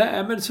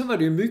 Nej, men så var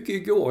det ju mycket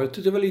igår. Jag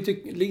tyckte det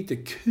var lite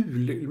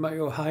kul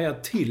med att haja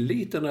till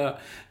lite när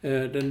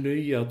den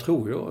nya,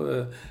 tror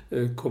jag,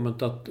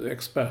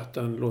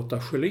 experten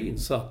Lotta Schelin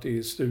satt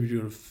i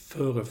studion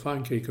före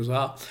Frankrike och så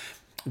här.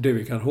 Det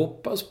vi kan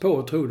hoppas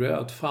på, tror jag, är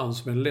att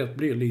fransmän lätt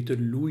blir lite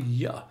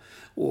loja.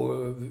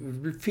 Och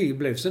vi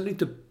blev sen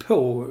lite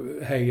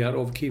påhejad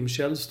av Kim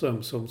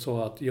Källström som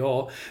sa att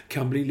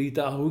kan bli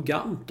lite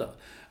arroganta.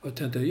 Och jag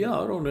tänkte,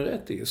 de är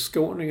rätt i.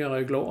 Skåningar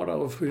är glada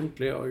och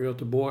fryntliga och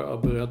göteborgare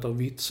berättar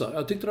vitsar.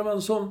 Jag tyckte det var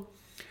en sån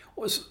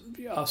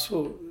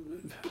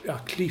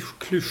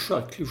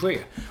kliché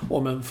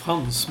om en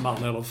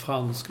fransman eller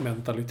fransk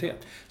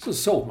mentalitet. Så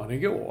såg man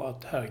igår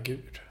att,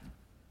 herregud,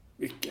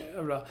 vilka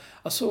jävla...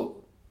 Alltså...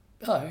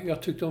 Nej,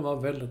 jag tyckte de var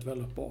väldigt,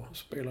 väldigt bra att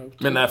spela ut.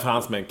 Men när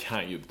fransmän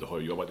kan ju inte ha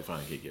jobbat i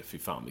Frankrike, fy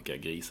fan vilka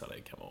grisar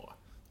det kan vara.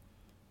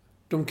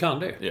 De kan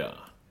det? Ja,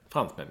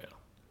 fransmän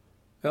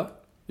Ja.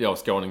 Ja,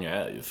 skåningar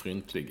är ju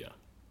fryntliga.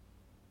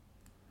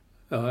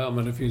 Ja,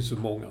 men det finns ju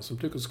många som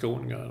tycker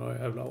skåningar är några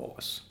jävla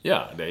as.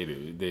 Ja, det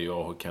är det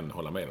jag kan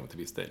hålla med om till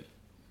viss del.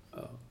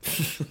 Ja.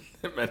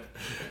 Men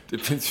det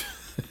finns ju...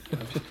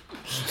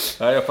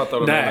 Nej, jag fattar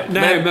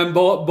men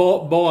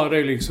bara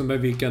det liksom med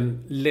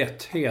vilken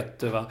lätthet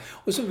det var.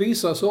 Och så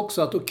visar sig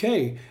också att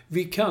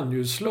vi kan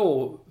ju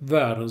slå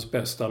världens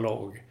bästa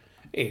lag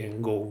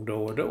en gång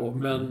då och då.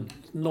 Men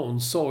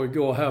någon sa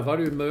igår, här var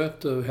det ju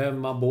möte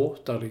hemma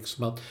borta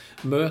liksom, att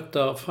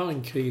möta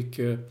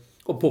Frankrike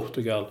och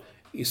Portugal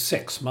i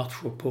 6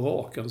 matcher på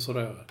raken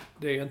sådär.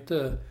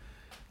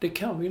 Det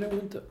kan vi nog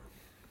inte.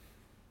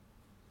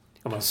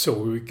 Ja, man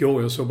såg ju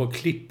igår, jag såg bara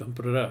klippen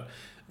på det där.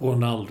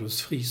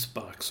 Ronaldos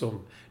frispark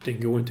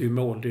den går inte i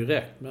mål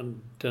direkt,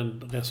 men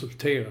den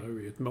resulterar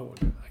ju i ett mål.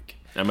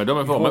 Ja, men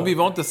men vi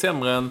var inte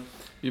sämre än...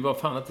 Vi var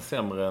fan inte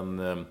sämre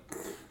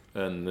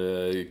än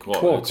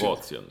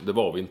Kroatien. Det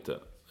var vi inte.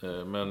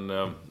 Men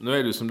nu är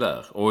det ju som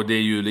där. Och det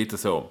är ju lite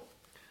så...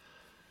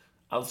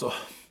 Alltså...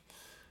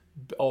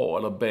 A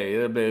eller B,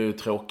 det blir ju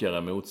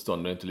tråkigare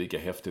motstånd. Det är inte lika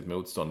häftigt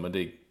motstånd.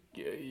 Men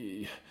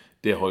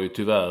det har ju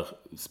tyvärr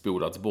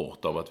spolats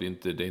bort av att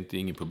det är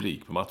ingen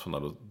publik på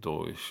matcherna.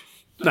 Då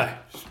Nej.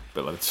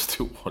 Spelar inte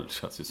stor roll,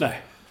 känns det som.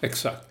 Nej,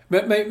 exakt.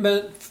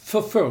 Men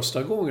för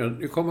första gången,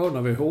 jag kommer ihåg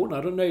när vi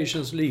hånade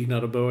Nations League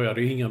när det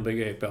började, ingen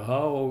begrep,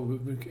 jaha, och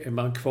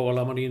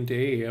kvalar man in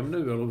till EM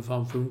nu, eller hur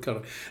fan funkar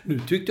det? Nu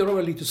tyckte jag det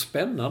var lite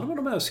spännande med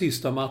de här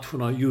sista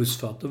matcherna, just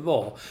för att det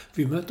var,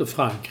 vi mötte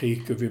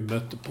Frankrike, vi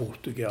mötte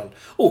Portugal,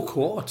 och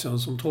Kroatien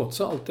som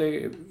trots allt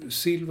är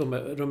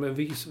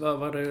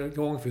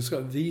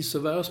vice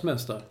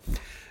världsmästare.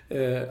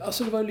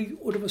 Alltså det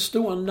var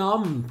stora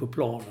namn på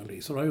planen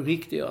liksom. Det var ju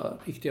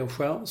riktiga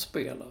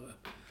stjärnspelare.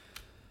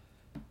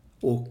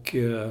 Och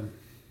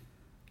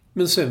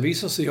men sen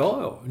visar sig,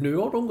 nu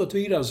har de gått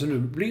vidare, så nu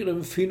blir det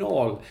en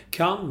final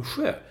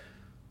kanske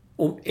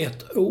om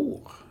 1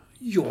 år.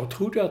 Jag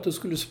trodde att det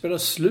skulle spela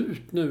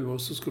slut nu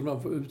och så skulle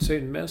man få utse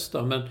en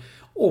mästare, men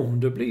om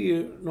det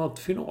blir något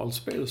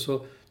finalspel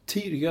så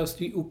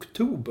tidigast i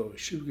oktober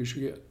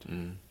 2021.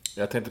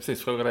 Jag tänkte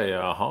precis fråga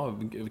dig,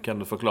 kan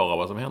du förklara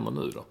vad som händer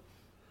nu då?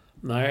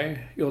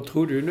 Nej, jag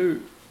trodde ju nu...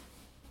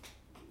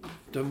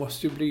 Det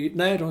måste ju bli...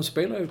 Nej, de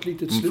spelar ju ett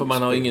litet slutspel. För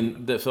man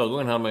har förra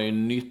gången hade man ju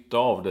nytta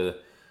av det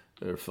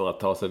för att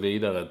ta sig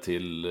vidare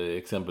till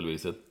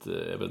exempelvis ett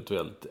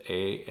eventuellt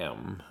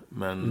EM.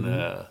 Men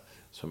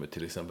som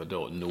till exempel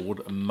då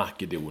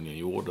Nordmakedonien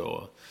gjorde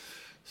och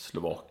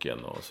Slovakien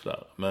och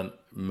sådär.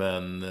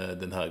 Men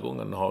den här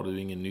gången har du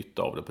ingen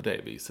nytta av det på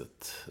det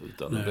viset.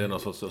 Utan det är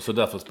något så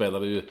därför spelar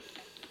det ju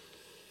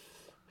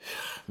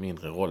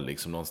mindre roll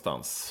liksom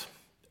någonstans.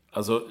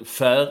 Alltså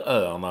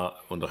Färöarna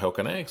under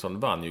Håkan Eriksson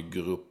vann ju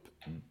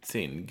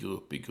sin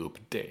grupp i grupp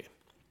D.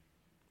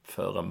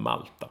 Före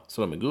Malta.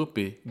 Så de är grupp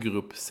i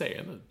grupp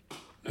C nu.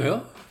 Ja,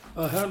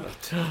 vad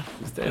härligt.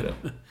 Visst är det.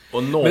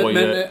 Och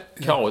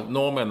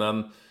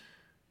norrmännen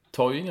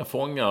tar ju inga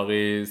fångar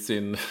i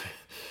sin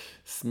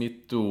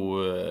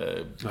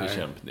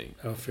smittobekämpning.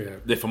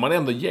 Det får man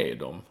ändå ge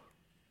dem.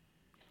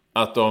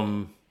 Att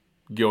de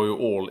går ju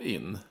all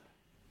in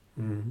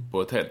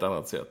på ett helt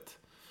annat sätt.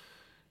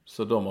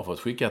 Så de har fått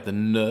skicka ett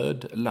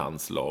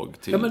nödlandslag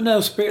till... Ja, men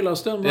när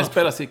spelas den matchen? Det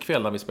spelas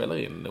ikväll när vi spelar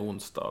in,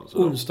 onsdag. Alltså.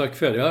 Onsdag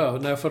kväll, ja.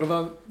 Nej, för det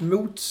var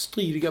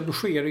motstridiga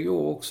besked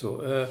igår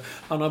också.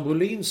 Anna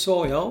Brolin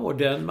sa, och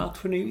den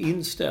matchen är ju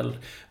inställd.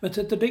 Men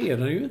det är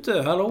den ju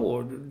inte,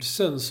 hallå.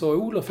 Sen sa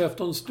Olof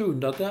efter en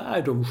stund att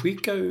de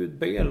skickar ju ett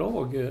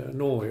B-lag,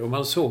 Norge. Och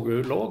man såg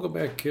ju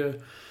Lagerbäck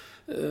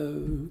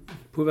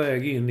på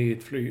väg in i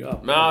ett flyg.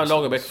 Men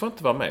Lagerbäck får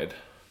inte vara med.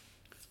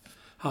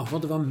 Han får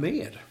inte vara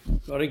med.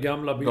 Det var det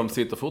gamla bilden. De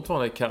sitter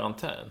fortfarande i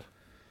karantän.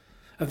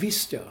 Ja,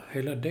 visst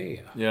hela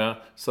det. Ja,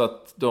 så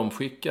att de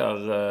skickar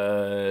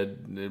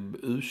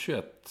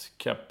U21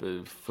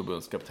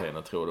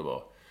 förbundskaptenen, tror det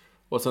var.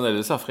 Och sen är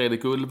det så här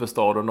Fredrik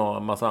Ulvestad och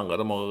en massa andra.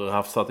 De har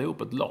hafsat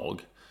ihop ett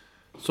lag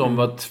som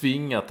var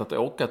tvingat att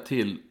åka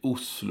till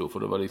Oslo. För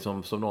det var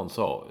liksom, som någon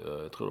sa,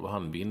 jag tror det var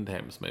han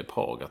Windhem som är i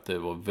Prag, att det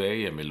var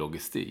VM i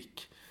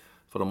logistik.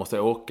 För de måste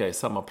åka i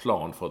samma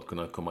plan för att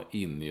kunna komma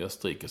in i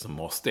Österrike som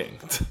har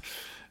stängt.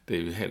 Det är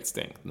ju helt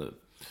stängt nu.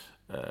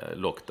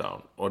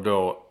 Lockdown. Och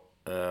då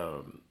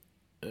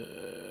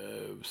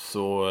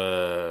så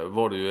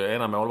var det ju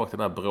ena målvakten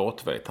där,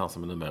 Bråtveit, han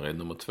som numera är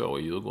nummer 2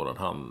 i Djurgården.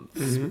 Han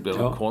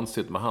blev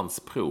konstigt med hans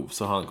prov,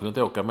 så han kunde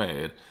inte åka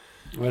med.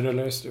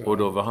 Och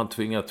då var han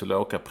tvingad till att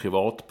åka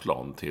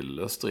privatplan till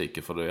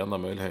Österrike, för det är enda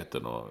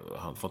möjligheten, och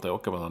han får inte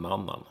åka med någon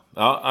annan.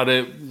 Ja, det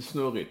är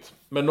snurrigt.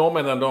 Men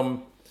norrmännen,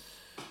 de...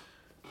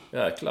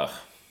 Jäklar.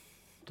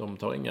 De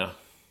tar inga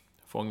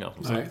fångar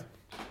som sagt.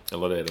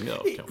 Eller det de gör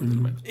kanske till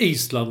och med.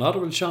 Island hade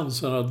väl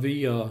chansen att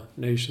via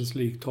Nations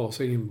League ta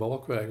sig in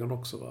bakvägen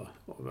också, va?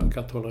 Om jag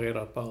kan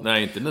tolerera ett par.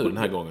 Nej, inte nu den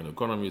här gången. Nu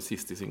kom de ju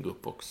sist i sin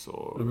grupp också.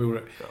 Ja.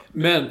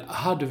 Men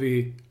hade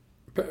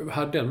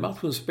den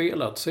matchen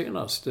spelat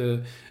senast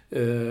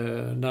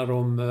när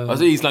de...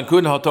 Alltså Island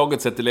kunde ha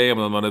tagit sig till EM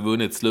när man hade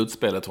vunnit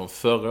slutspelet från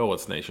förra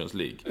årets Nations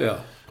League. Ja,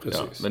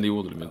 precis. Ja, men det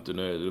gjorde de inte.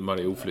 Nu man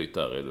är oflyt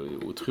där. Det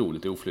är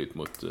otroligt oflyt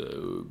mot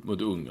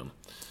Ungern.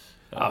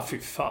 Ja, fy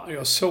fan.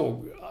 Jag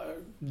såg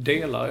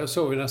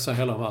ju nästan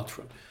hela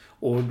matchen.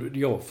 Och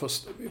jag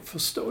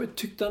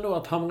tyckte ändå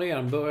att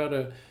Hamrén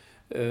började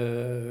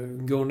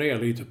gå ner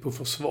lite på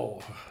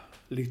försvar.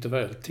 Lite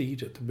väl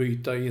tidigt.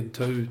 Byta in,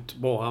 ta ut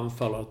bra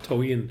anfallare,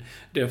 ta in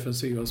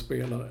defensiva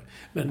spelare.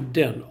 Men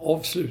den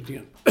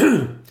avslutningen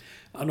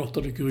är något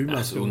av det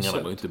grymmaste. Ungarna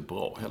var ju inte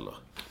bra heller.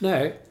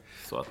 Nej.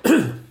 Så att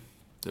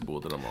det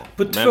borde de ha.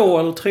 På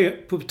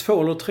 2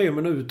 eller 3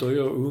 minuter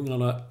gör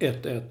ungarna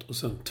 1-1 och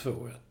sen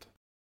 2-1.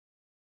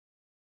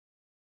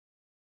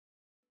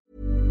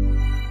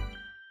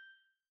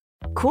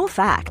 Cool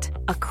fact,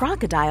 a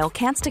crocodile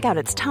can't stick out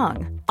its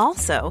tongue.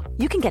 Also,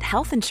 you can get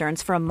health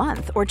insurance for a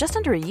month or just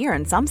under a year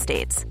in some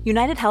states.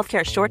 United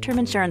Healthcare short-term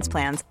insurance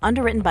plans,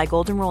 underwritten by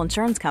Golden Rule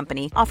Insurance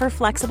Company, offer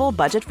flexible,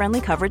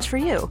 budget-friendly coverage for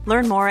you.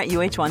 Learn more at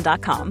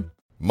uh1.com.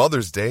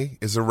 Mother's Day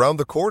is around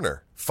the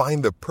corner.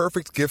 Find the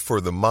perfect gift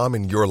for the mom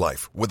in your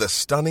life with a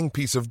stunning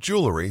piece of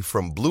jewelry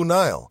from Blue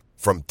Nile.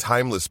 From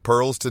timeless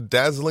pearls to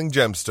dazzling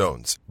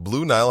gemstones,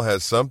 Blue Nile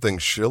has something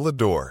she'll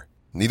adore.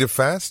 Need it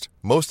fast?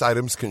 Most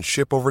items can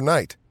ship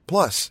overnight.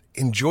 Plus,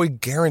 enjoy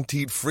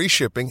guaranteed free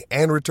shipping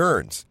and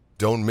returns.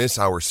 Don't miss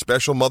our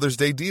special Mother's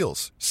Day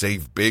deals.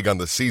 Save big on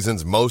the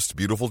season's most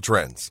beautiful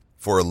trends.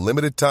 For a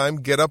limited time,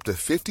 get up to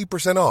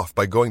 50% off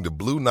by going to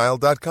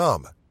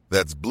BlueNile.com.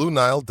 That's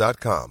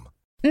BlueNile.com.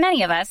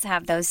 Many of us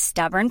have those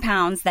stubborn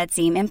pounds that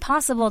seem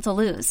impossible to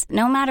lose,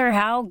 no matter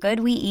how good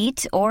we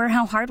eat or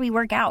how hard we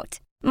work out.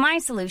 My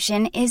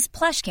solution is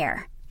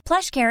PlushCare.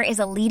 PlushCare is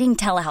a leading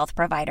telehealth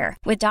provider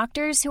with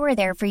doctors who are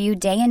there for you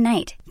day and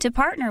night to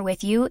partner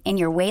with you in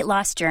your weight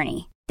loss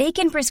journey. They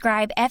can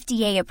prescribe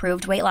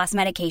FDA-approved weight loss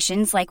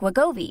medications like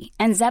Wegovy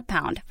and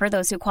Zepbound for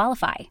those who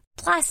qualify.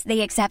 Plus,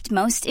 they accept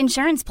most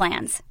insurance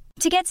plans.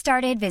 To get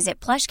started,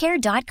 visit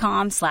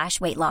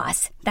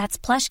plushcare.com/weightloss.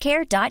 That's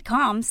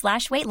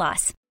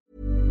plushcare.com/weightloss.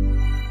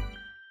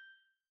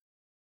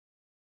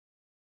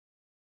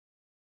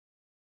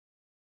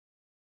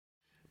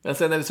 Men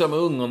sen är det så med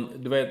Ungern,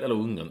 du vet, eller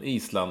Ungern,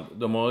 Island,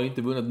 de har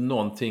inte vunnit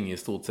någonting i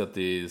stort sett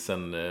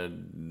sen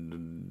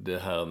det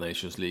här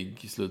Nations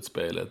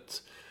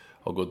League-slutspelet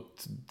har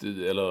gått,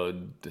 eller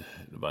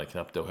det var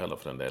knappt då heller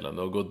för den delen.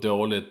 Det har gått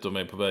dåligt, de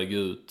är på väg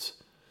ut,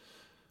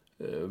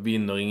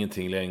 vinner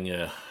ingenting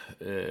längre.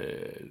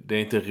 Det är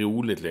inte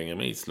roligt längre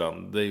med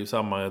Island. Det är ju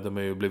samma, de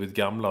är ju blivit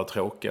gamla och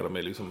tråkiga, de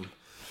är liksom...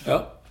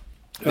 Ja.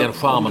 Den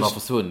charmen har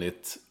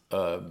försvunnit.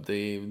 Det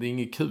är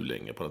inget kul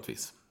längre på något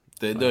vis.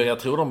 Jag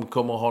tror de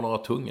kommer att ha några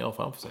tunga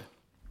framför sig.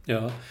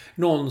 Ja.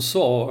 Någon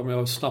sa, om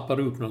jag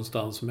snappade upp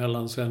någonstans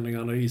mellan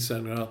sändningarna och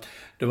isändningarna, att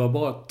det var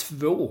bara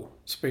 2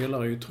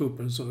 spelare i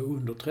truppen som var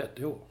under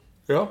 30 år.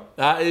 Ja.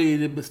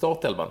 I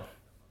startelvan.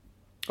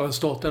 Ja,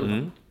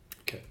 startelvan.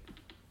 Okej.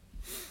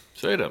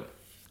 Så är det,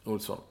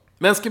 Olsson.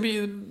 Men ska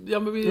vi...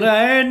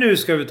 Nej, nu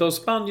ska vi ta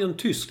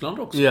Spanien-Tyskland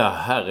också. Ja,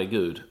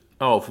 herregud.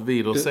 Ja, för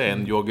vidare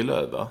sen Jogi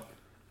Löw, va?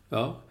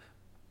 Ja.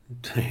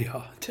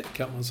 Ja, det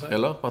kan man säga.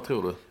 Eller, vad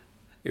tror du?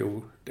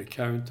 Jo, det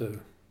kan ju inte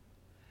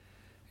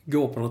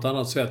gå på något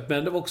annat sätt.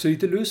 Men det var också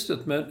lite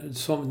lustigt med,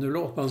 som nu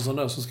låter man sån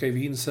där som skrev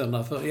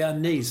insändare för,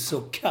 ni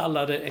så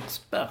kallade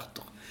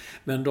experter.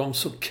 Men de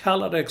så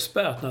kallade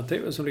experterna,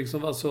 TV som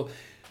liksom var så,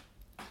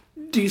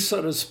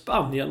 dissade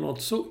Spanien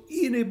något så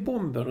in i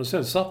bomben. Och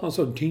sen satt man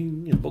så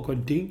ding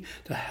bakom ding.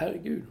 Det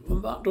herregud,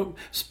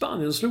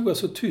 Spanien slog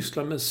alltså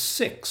Tyskland med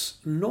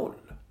 6-0.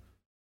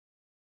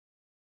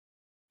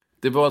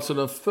 Det var alltså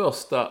den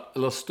första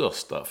eller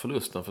största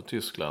förlusten för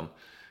Tyskland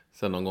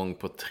sedan någon gång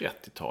på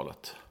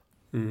 30-talet.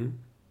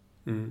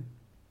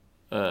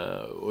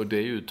 Och det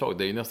är ju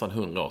det är nästan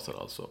 100 år sedan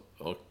alltså.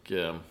 Och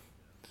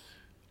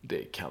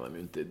det kan de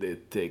ju inte,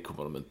 det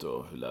kommer de inte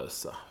att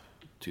lösa,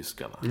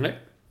 tyskarna. Nej.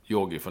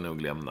 Jogi får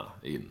nog lämna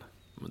in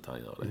om inte han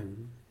gör det.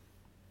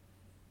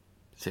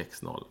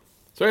 6-0.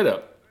 Så är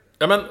det.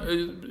 Ja, men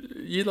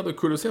gillar du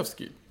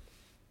Kulusevski?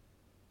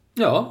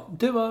 Ja,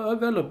 det var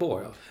väldigt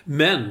bra. Ja.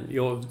 Men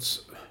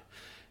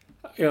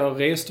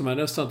jag reste mig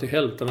nästan till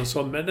hälften och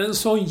sa, men en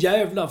sån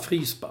jävla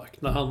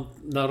frispark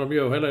när de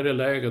gör hela det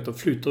läget och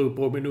flyttar upp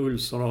Robin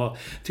Olsson och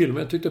till och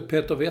med tyckte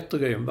Peter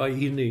Wettergren var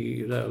inne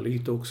i där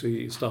lite också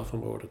i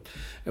straffområdet.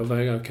 Jag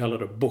vägrar kalla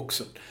det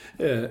boxen.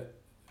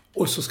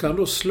 Och så ska han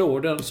då slå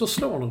den, så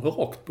slår han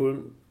rakt på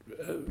en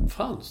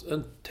Frans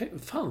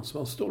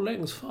man står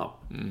längst fram.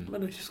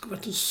 Men det skulle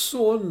varit en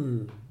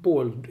sån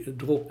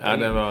bolldropp. Ja,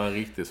 det var en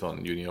riktig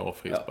sån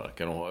juniorfrispark.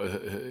 Ja.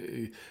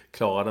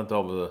 Klarade inte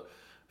av att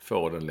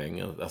få den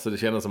längre. Alltså det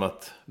kändes som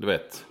att, du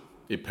vet,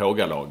 i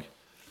pågalag.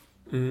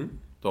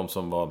 De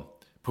som var...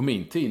 På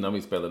min tid när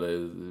vi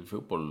spelade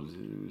fotboll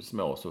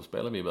små så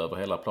spelade vi över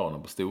hela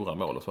planen på stora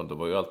mål och sånt. Det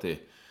var ju alltid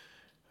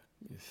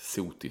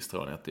Sotis,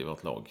 tror jag, i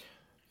vårt lag.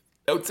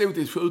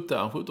 Sotis skjuter,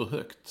 han skjuter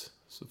högt.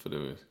 Så för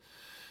det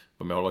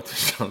var målvakten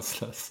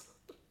chanslös.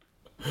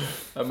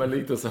 Ja, men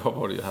lite så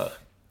var det ju här.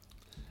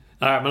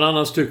 Nej, men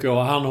annars tycker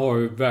jag han har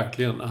ju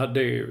verkligen, det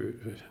är ju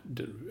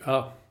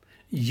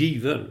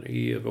given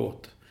i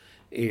vårt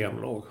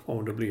EM-lag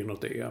om det blir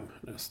något EM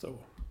nästa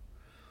år.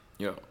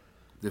 Ja,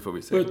 det får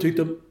vi se. Och jag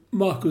tyckte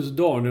Marcus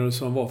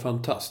Danielsson var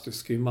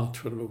fantastisk i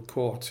matchen mot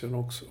Kroatien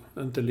också.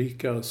 Inte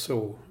lika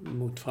så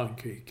mot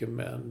Frankrike,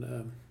 men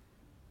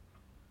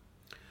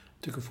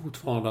jag tycker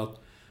fortfarande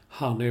att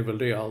han är väl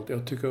det allt.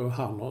 Jag tycker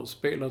han har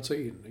spelat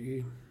sig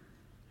in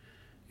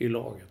i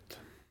laget.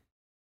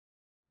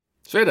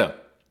 Så är det.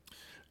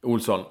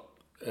 Olsson,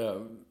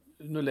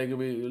 nu lägger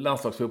vi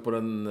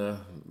landslagsfotbollen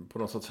på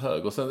någon sorts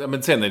hög. Och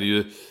sen är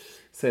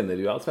det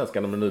ju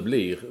allsvenskan, men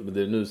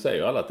nu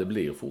säger alla att det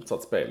blir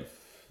fortsatt spel.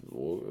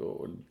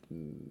 Och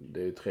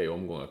det är ju 3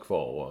 omgångar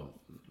kvar och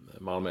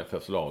Malmö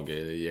FFs lag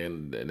är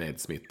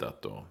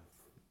nedsmittat.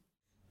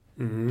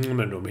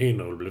 Men de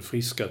hinner väl bli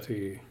friska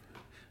till...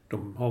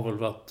 De har väl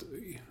varit...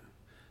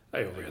 Jag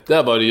vet.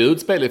 Där var det ju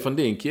utspel från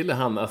din kille,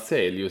 han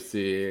Aselius,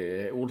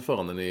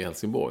 ordföranden i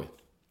Helsingborg.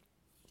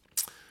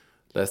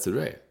 Läste du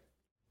det?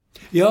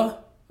 Ja,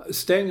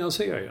 stänga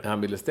serien.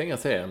 Han ville stänga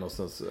serien och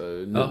sen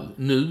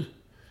nu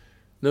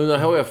när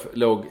HF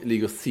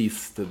ligger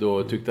sist,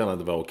 då tyckte han att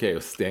det var okej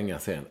att stänga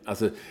serien.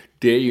 Alltså,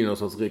 det är ju någon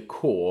sorts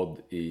rekord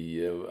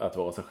i att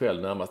vara sig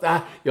själv närmast.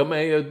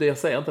 Jag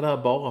säger inte det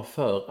här bara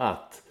för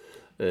att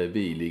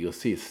vi ligger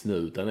sist nu,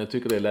 utan jag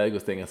tycker det är läge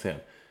att stänga sen.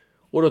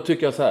 Och då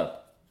tycker jag så här,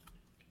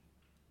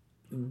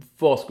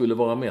 vad skulle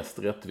vara mest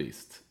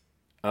rättvist?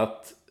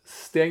 Att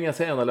stänga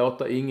sen och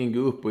låta ingen gå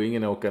upp och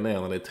ingen åka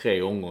ner när det är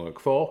 3 omgångar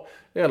kvar,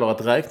 eller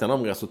att räkna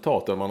de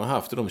resultaten man har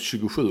haft i de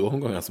 27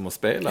 omgångar som har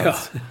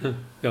spelats.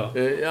 Ja.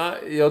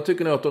 Jag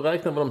tycker nog att då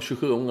räknar man de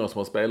 27 omgångar som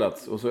har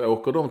spelats, och så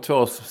åker de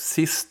 2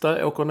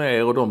 sista åker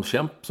ner, och de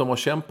som har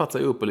kämpat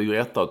sig upp och ligger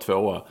 1 och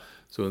 2,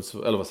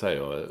 eller vad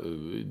säger jag,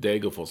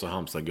 Degerfors och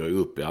Halmstad går ju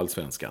upp i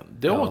Allsvenskan.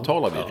 Då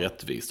talar vi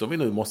rättvist, och vi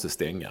nu måste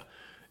stänga.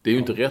 Det är ju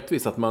inte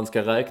rättvist att man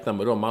ska räkna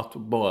med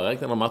bara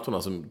räkna de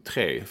matcherna som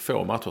 3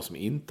 få matcher som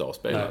inte har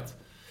spelats.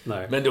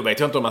 Nej. Men då vet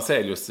jag inte om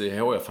Marcelius i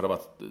HF hade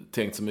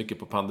tänkt så mycket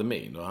på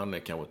pandemin, och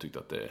han kanske tyckt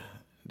att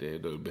det är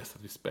då bäst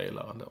att vi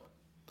spelar ändå.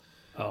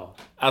 Ja.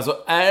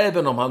 Alltså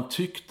även om han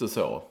tyckte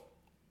så,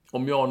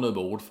 om jag nu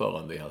var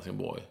ordförande i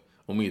Helsingborg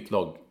och mitt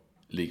lag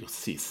ligger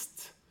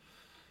sist,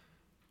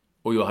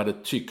 och jag hade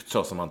tyckt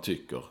så som han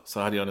tycker, så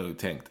hade jag nog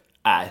tänkt,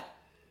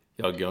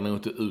 jag går nog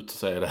inte ut och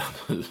säger det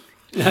nu.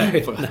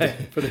 Nej,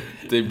 för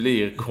det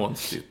blir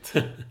konstigt.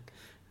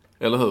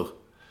 Eller hur?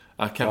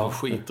 Jag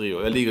kanske skiter i,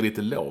 jag ligger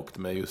lite lågt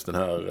med just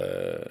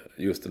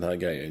den här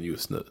grejen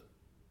just nu.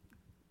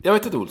 Jag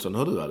vet inte, Olsson,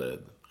 hur du hade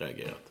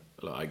reagerat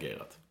eller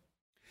agerat.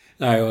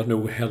 Nej,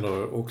 jag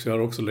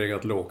hade också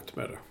legat lågt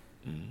med det.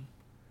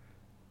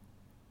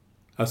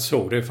 Jag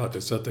såg det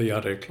faktiskt, att det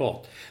är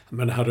klart.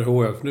 Men hade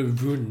HF nu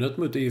vunnit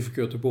mot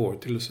IFK Göteborg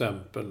till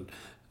exempel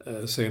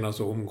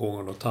senaste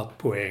omgången och tagit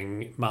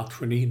poäng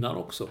matchen innan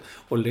också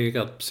och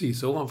legat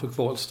precis ovanför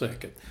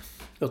kvalsträcket,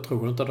 jag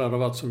tror inte det hade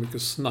varit så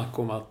mycket snack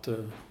om att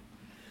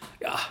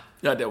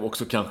Ja, det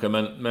också kanske,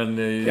 men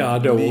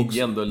det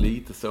ligger ändå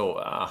lite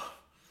så.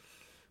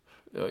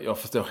 Jag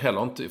förstår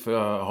heller inte, för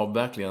jag har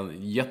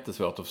verkligen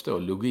jättesvårt att förstå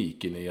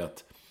logiken i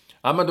att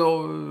men då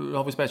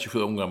har vi spelat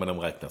 27 omgångar, men de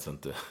räknas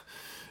inte.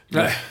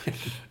 Nej.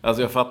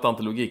 Alltså jag fattar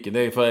inte logiken. Det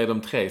är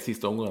de 3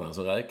 sista omgångarna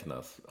som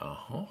räknas.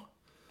 Jaha.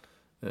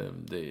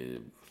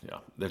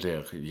 Det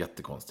blir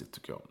jättekonstigt,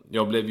 tycker jag.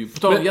 Jag blev ju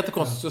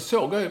jättekonstigt, så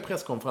såg jag i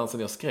presskonferensen,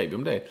 jag skrev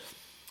om det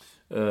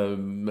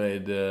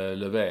med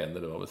Löfven,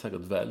 det var väl säkert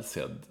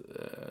välsedd,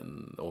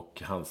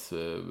 och hans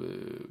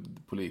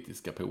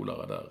politiska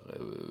polare där,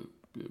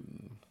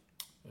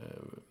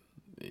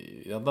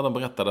 när de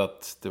berättade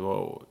att det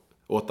var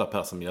 8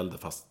 personer som gällde,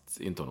 fast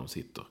inte om de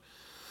sitter.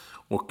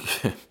 Och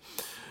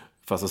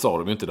fast så sa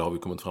de ju inte, det har vi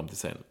kommit fram till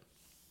sen.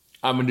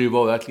 Men det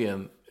var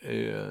verkligen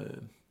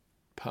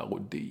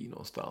parodi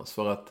någonstans,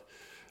 för att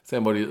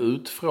sen var det ju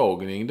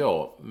utfrågning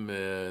då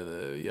med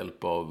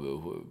hjälp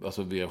av,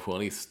 alltså via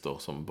journalister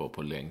som var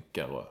på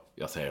länkar, och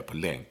jag säger på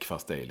länk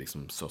fast det är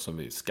liksom så som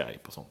vi Skype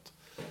och sånt.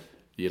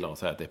 Jag gillar att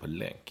säga att det är på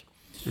länk.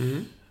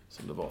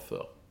 Som det var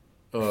för.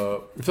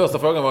 Första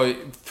frågan var ju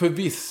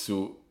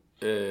förvisso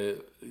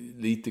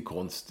lite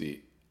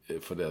konstig,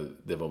 för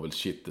det var väl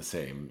shit the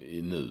same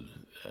i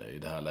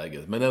det här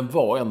läget. Men den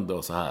var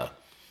ändå så här,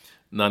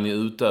 när ni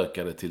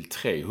utökade till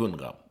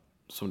 300,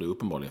 som det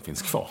uppenbarligen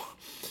finns kvar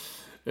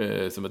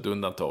som ett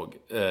undantag,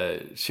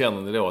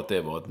 känner ni då att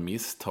det var ett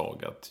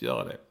misstag att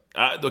göra det?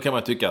 Då kan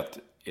man tycka att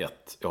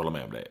jag håller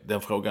med om det.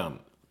 Den frågan,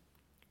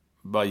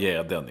 vad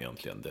ger den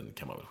egentligen? Den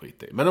kan man väl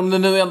skita i. Men om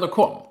den nu ändå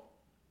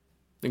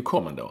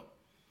kom ändå,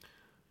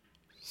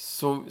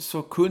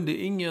 så kunde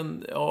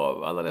ingen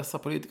av alla dessa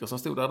politiker som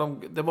stod där,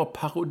 det var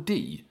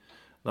parodi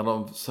när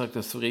de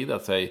försökte sprida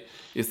sig,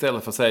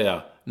 istället för att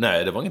säga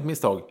nej, det var inget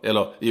misstag,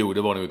 eller jo,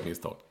 det var nog ett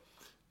misstag.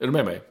 Är du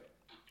med mig?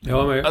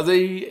 Ja, men... Alltså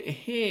det är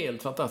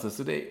helt fantastiskt.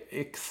 Så det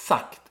är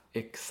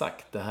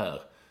exakt det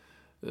här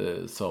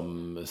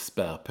som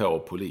spär på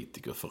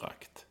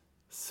politikerförakt.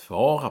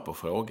 Svara på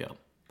frågan.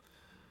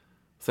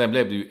 Sen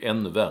blev det ju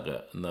ännu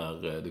värre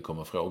när det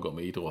kommer frågor om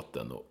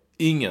idrotten, och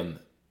ingen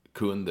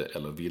kunde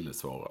eller ville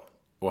svara.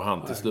 Och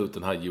han till slut,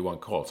 den här Johan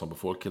Karlsson på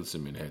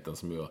Folkhälsomyndigheten,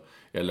 som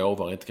jag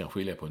lovar inte kan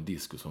skilja på en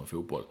diskus och en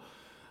fotboll.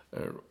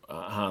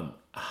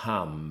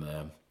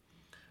 Han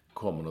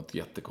kommer något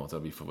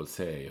jättekonstigt, vi får väl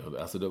se.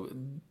 Alltså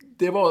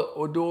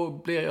då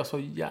blir jag så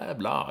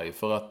jävla arg,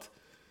 för att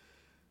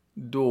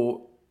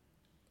då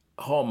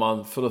har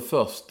man för det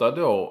första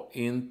då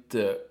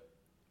inte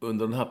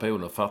under den här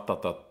perioden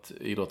fattat att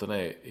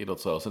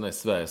idrottsrörelsen är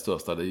Sveriges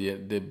största.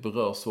 Det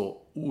berör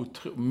så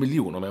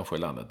miljoner människor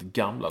i landet,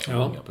 gamla som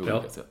unga på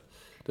olika sätt.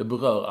 Det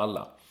berör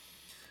alla.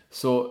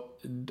 Så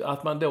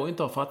att man då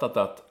inte har fattat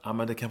att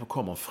men det kanske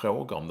kommer en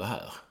fråga om det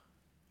här.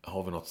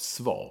 Har vi något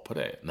svar på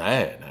det?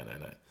 Nej.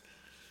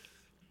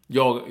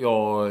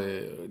 Jag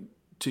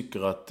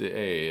tycker att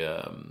det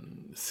är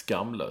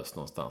skamlöst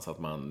någonstans att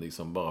man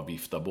liksom bara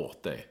viftar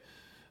bort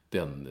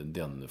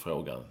den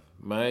frågan.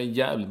 Men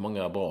jävligt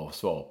många bra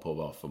svar på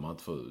varför man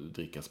inte får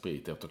dricka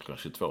sprit efter klockan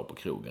 22 på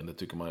krogen. Det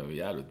tycker man är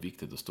jävligt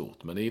viktigt och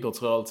stort. Men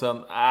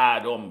idrottsrörelsen,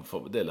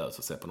 det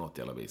löser sig på något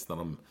jävla vis.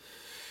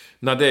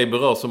 När det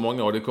berör så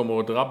många, och det kommer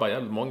att drabba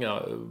jävligt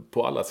många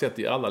på alla sätt,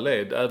 i alla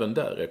led, även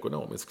där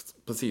ekonomiskt.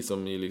 Precis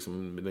som i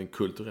liksom den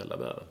kulturella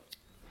världen.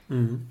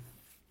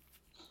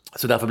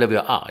 Så därför blev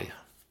jag arg.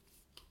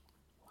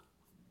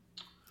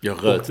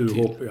 Jag röt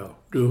till.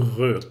 Du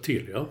röt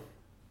till, ja.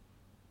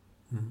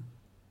 Mm.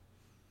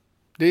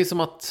 Det är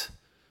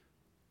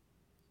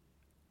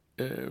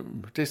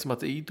som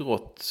att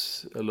idrott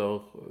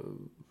eller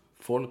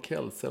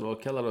folkhälsa eller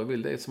vad kallar det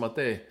vill. Det är som att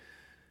det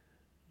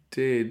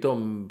är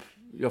de...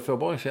 Jag får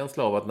bara en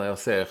känsla av att när jag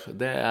ser,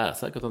 det är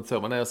säkert inte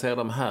så, men när jag ser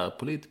de här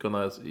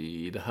politikerna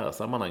i det här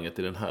sammanhanget,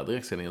 i den här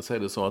direktsändningen, så är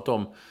det så att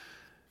de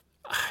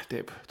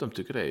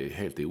tycker det är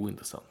helt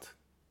ointressant.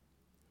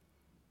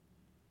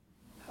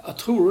 Jag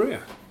tror det.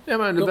 Ja,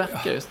 men det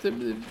verkar just,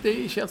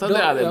 det känns att det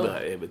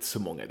är väl så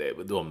många, det är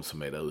väl de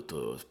som är där ute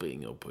och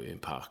springer i en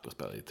park och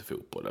spelar lite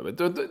fotboll.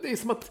 Det är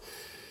som att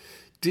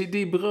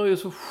det berör ju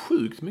så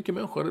sjukt mycket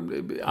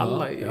människor,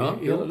 alla i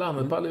hela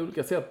landet på alla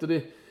olika sätt, och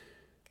det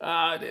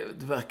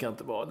verkar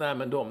inte vara. Nej,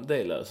 men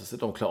det löser sig.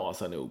 De klarar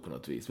sig nog på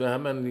något vis.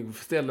 Men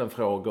ställ en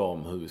fråga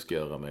om hur vi ska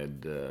göra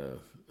med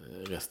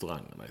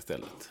restaurangerna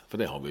istället. För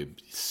det har vi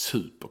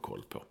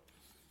superkoll på.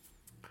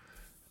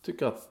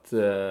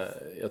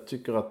 Jag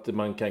tycker att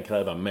man kan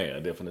kräva mer,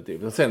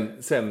 definitivt.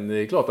 Sen är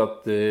det klart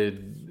att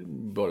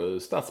både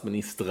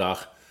statsministrar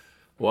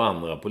och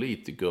andra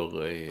politiker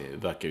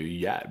verkar ju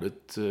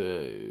jävligt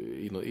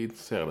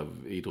intresserade av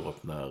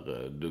idrott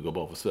när det går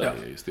bra för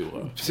Sverige i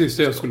stora. Precis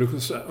det jag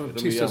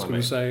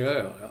skulle säga.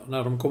 Ja.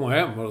 När de kommer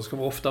hem, och då ska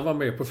de ofta vara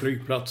med på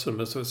flygplatsen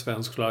med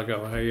svensk flagga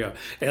och heja.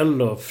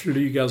 Eller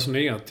flygas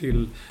ner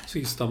till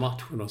sista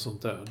matchen och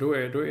sånt där. Då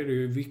är det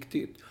ju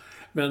viktigt.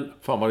 Men,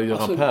 fan, var det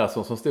Göran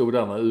Persson som stod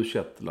där när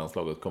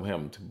U21-landslaget kom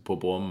hem på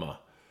Bromma?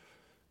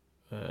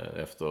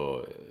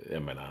 Efter,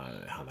 jag menar,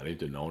 han hade ju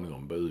inte en aning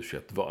om vad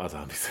U21 var. Alltså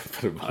han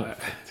visste inte vad det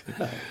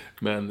var.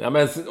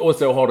 Men och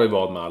så har det ju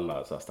varit med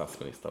alla så här,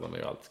 statsministrar. De är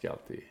ju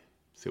alltid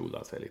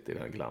sola sig lite i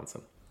den här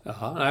glansen.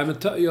 Jaha, nej, men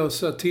jag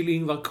sa till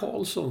Ingvar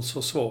Carlssons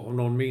försvar, om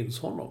någon minns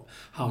honom.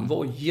 Han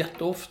var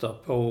jätteofta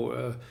på...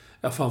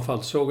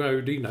 framförallt såg jag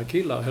ju dina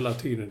killar hela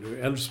tiden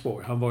nu.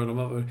 Älvsborg.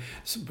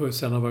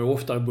 Sen var jag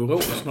ofta i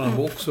Borås, men han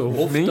var också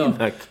ofta...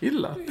 Mina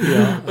killar?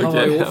 Ja, han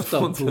var ju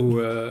ofta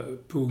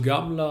på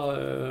gamla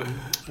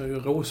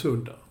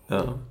Råsunda.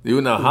 Ja.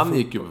 Jo, när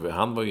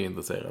han var ju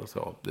intresserad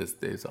så.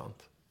 Det är sant.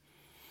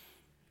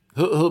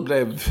 Hur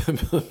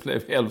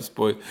blev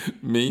Älvsborg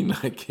mina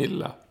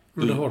killar?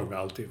 Men det har de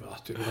alltid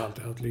varit. De har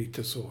alltid haft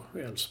lite så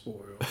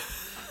Älvsborg.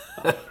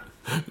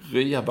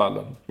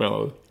 Ryaballen, menar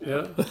du?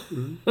 Ja.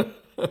 Mm.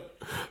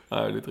 Ja, det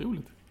är lite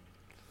roligt.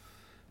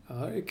 Ja,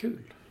 det är kul.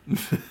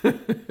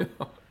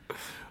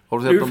 Har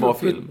du sett någon bra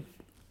film?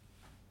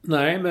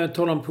 Nej, men jag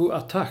talar om på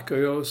attacker.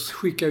 Jag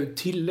skickar ju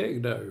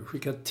tillägg där. Jag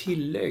skickar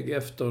tillägg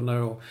efter när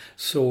jag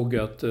såg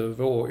att det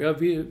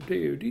är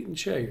ju din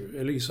tjej,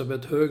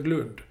 Elisabeth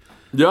Höglund.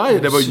 Ja,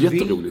 det var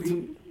jätteroligt.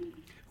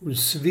 Hon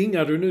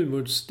svingade nu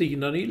mot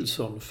Stina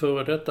Nilsson,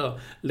 före detta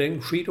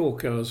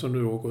längdskidåkare som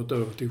nu har gått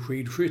över till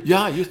skidskytte.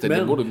 Ja, just det.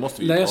 Men det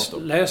måste vi prata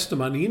om. Läste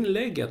man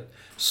inlägget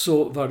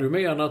så var det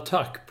mer en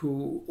attack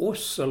på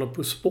oss, eller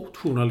på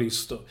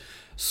sportjournalister,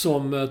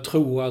 som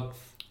tror att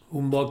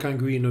hon bara kan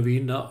gå in och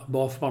vinna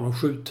bara för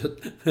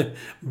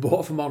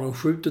man har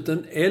skjutit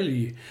en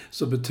älg,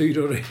 så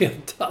betyder det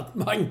inte att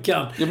man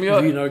kan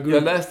vinna guld.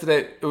 Jag läste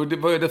det, och det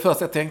var ju det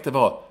första jag tänkte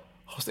var,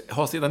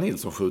 har Stina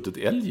Nilsson skjutit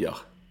älgar?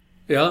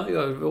 Ja,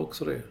 jag var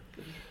också det.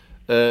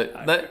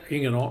 Nej,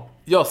 ingen aning.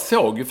 Jag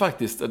såg ju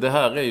faktiskt, det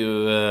här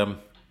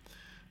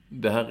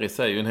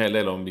säger ju en hel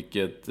del om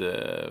vilket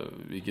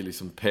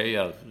liksom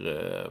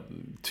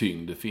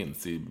PR-tyngd det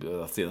finns i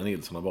att Stina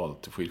Nilsson har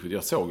valt skidskytte.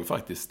 Jag såg ju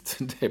faktiskt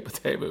det på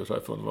tv och så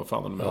ifrån vad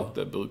fan de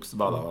mötte,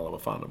 Bruksvallarna eller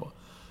vad fan det var.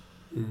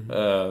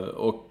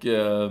 Och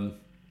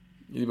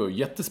det var ju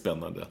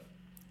jättespännande.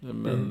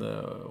 Men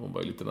hon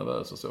var ju lite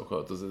nervös och så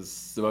sköt.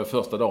 Det var ju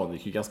första dagen, det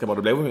gick ju ganska bra.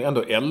 Det blev ju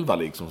ändå 11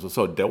 liksom,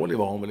 så dålig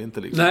var hon väl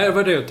inte liksom. Nej, det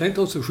var det jag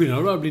tänkte också.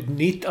 Skillnaden har blivit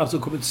 90, alltså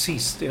kommit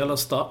sist i hela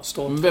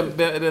starten.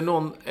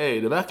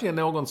 Är det verkligen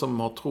någon som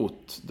har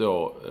trott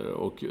då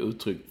och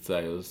uttryckt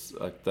sig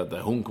att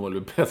hon kommer att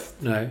bli bäst?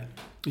 Nej,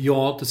 jag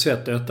har inte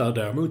sett detta.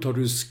 Däremot har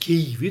du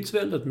skrivit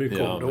väldigt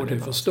mycket om det, och det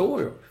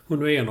förstår jag.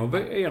 Hon är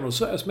en av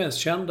Sveriges mest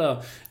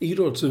kända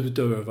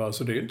idrottsutövare,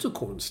 så det är inte så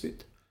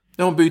konstigt.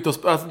 Ja, hon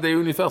byter, alltså det är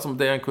ungefär som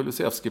Dejan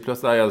Kulusevski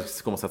plötsligt där jag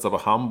kommer att satsa på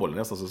handboll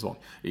nästa säsong.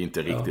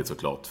 Inte riktigt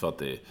såklart, för att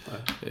det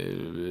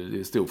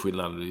är stor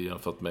skillnad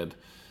jämfört med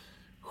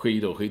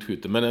skidor och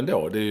skidskytte. Men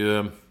ändå, det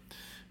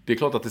är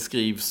klart att det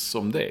skrivs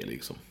om det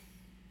liksom.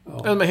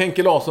 Ja. Men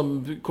Henke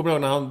Larsson, kommer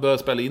ihåg när han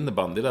började spela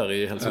innebandy där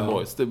i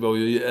Helsingborg? Ja. Det var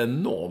ju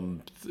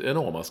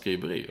enorma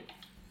skriverier.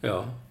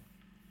 Ja.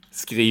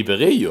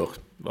 Skriverier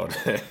var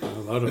det. Ja,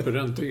 var det på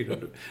den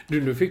tiden.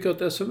 Nu fick jag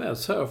ett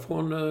sms här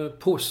från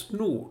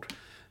Postnord.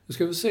 Nu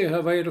ska vi se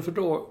här, vad är det för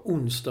dag?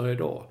 Onsdag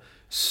idag.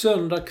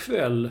 Söndag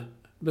kväll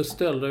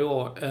beställde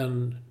jag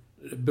en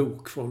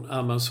bok från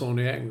Amazon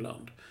i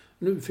England.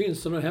 Nu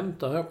finns den att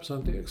hämta här på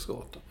Sankt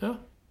Eriksgatan. Ja.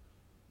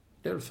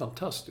 Det är väl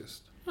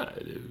fantastiskt. Nej,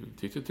 det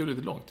tyckte jag tog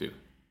lite lång tid.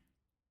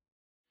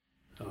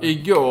 Ja.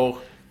 Igår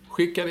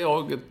skickade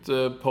jag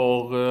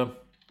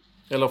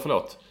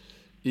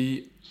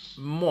i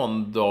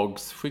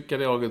måndags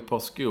skickade jag ett par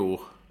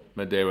skor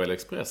med DHL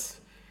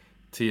Express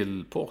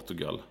till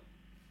Portugal.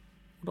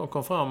 Och de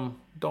kom fram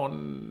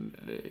dagen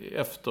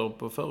efter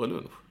på före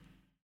lunch.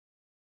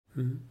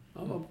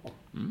 Ja, vad bra.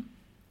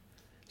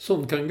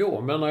 Sånt kan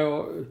gå, men när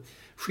jag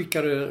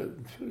skickade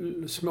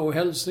små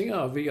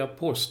hälsningar via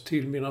post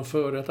till mina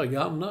före detta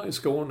grannar i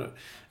Skåne.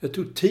 Det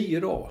tog 10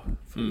 dagar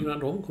innan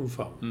de kom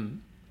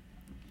fram.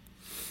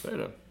 Det är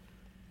det.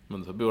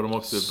 Men så bor de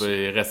också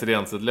i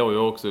residenset, låg ju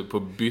också på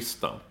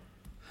Bystan.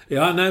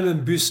 Ja, nej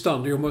men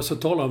Bystan. Jag måste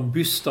tala om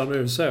Bystan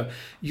nu.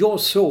 Jag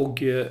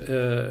såg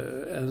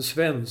en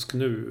svensk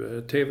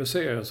nu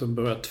tv-serie som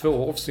började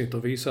 2 avsnitt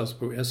och visas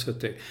på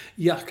SVT.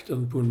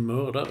 Jakten på en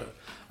mördare.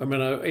 Jag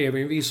menar, är vi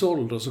i en viss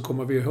ålder så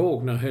kommer vi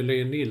ihåg när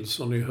Helene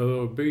Nilsson i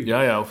Hörby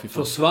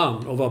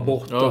försvann och var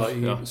borta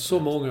i så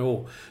många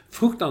år.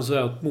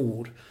 Fruktansvärt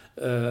mord.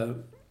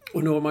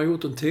 Och nu har man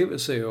gjort en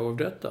tv-serie av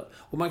detta.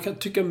 Och man kan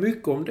tycka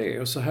mycket om det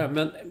och så här,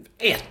 men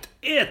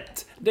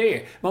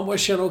man bara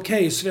känner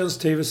okej,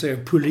 svensk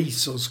tv-serie,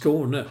 Poliser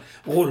Skåne,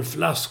 Rolf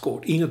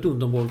Lassgård, inget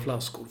ont om Rolf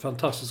Lassgård,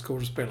 fantastisk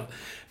skådespelare.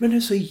 Men det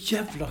är så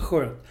jävla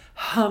skönt.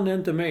 Han är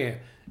inte med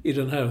i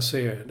den här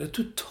serien. Det är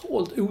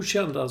totalt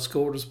okända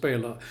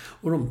skådespelare.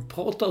 Och de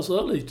pratar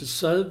så här lite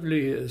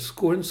sävlig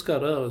skånska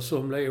där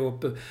som är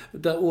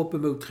uppe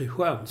mot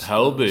Kristianstad.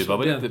 Hörby,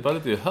 var det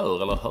inte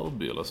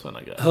Hörby eller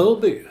sådana grejer?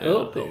 Hörby,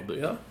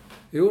 ja.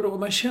 Jo, då,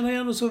 man känner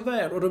igen det så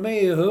väl. Och de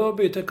är i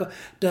Hörby.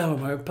 Där har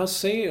man ju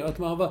passerat.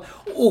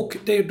 Och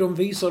de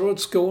visar då ett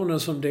Skåne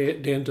som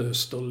det är inte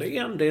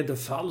Österlen, det är inte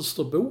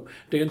Falsterbo,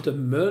 det är inte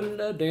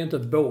Mölle, det är inte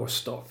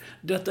Båstad.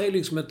 Detta är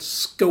liksom ett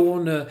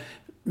Skåne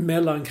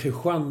mellan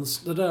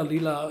Kristianstad, det där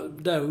lilla,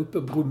 där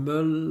uppe,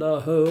 Bromölla,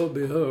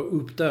 Hörby,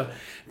 upp där.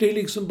 Det är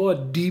liksom bara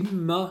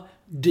dimma,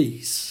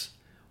 dis.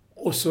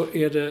 Och så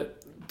är det,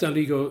 där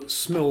ligger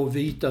små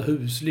vita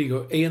hus,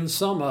 ligger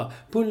ensamma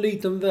på en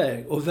liten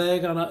väg. Och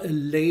vägarna är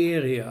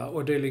leriga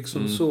och det är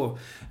liksom så.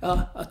 Ja,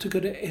 jag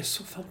tycker det är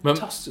så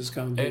fantastiskt.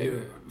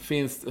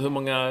 Hur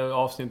många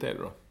avsnitt är det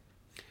då?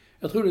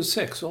 Jag tror det är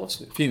 6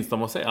 avsnitt. Finns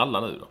de att se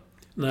alla nu då?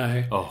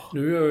 Nej,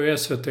 nu är ju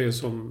SVT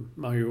som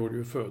man gjorde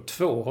ju för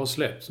 2 har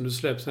släppts. Nu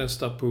släpps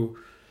nästa på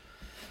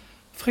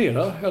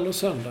fredag eller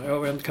söndag.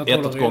 Jag vet inte, kan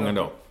ett åt gången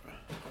då?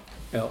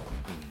 Ja.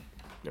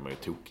 Det är man ju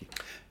tokig.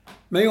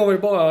 Men jag vill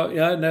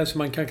bara, så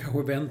man kan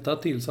kanske vänta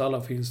tills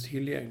alla finns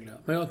tillgängliga.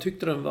 Men jag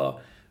tyckte den var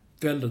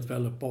väldigt,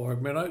 väldigt bra.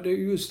 Men det är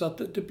just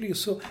att det blir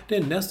så, det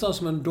är nästan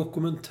som en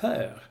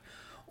dokumentär.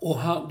 Och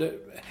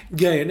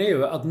grejen är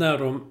ju att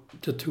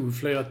det tog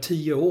flera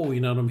 10 år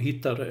innan de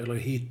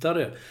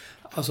hittade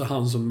alltså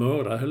han som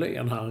mördar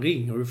Helene, han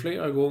ringer ju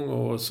flera gånger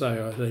och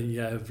säger att den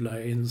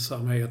jävla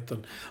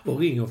ensamheten. Och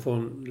ringer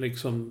från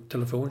liksom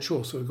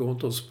telefonkiosk och går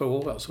inte att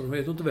spåra, så de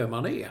vet inte vem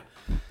han är.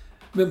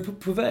 Men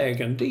på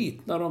vägen dit,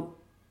 när de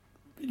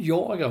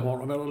jagar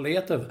honom eller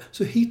letar,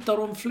 så hittar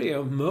de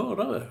fler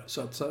mördare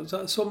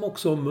som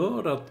också har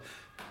mördat,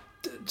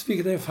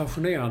 vilket är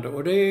fascinerande.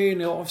 Och det är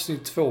en i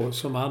avsnitt 2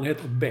 som han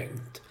heter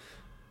Bengt.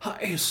 Han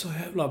är så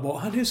jävla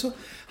bra.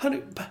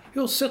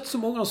 Jag har sett så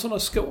många sådana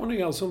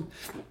skåningar som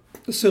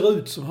ser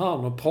ut som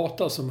han och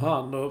pratar som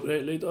han och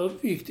är lite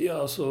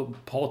överviktiga, så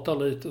pratar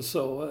lite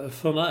så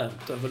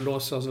förnämt. Jag vill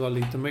låtsas vara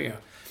lite mer.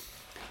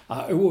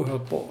 Ja,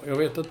 oerhört bra. Jag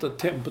vet inte,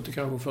 tempot är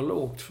kanske för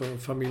lågt för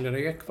familjen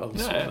Ekvall.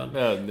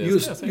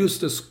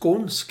 Just det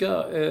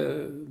skånska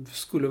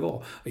skulle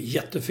vara.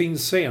 Jättefin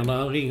scen när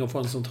han ringer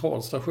från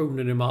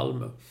centralstationen i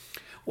Malmö.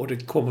 Och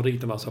det kommer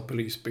dit en massa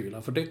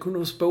polisbilar. För det kunde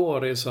de spåra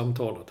det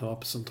samtalet. Han var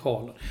på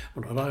centralen.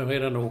 Och då hade han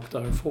redan åkt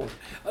därifrån.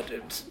 Ja,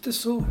 det är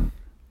så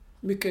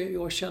mycket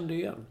jag kände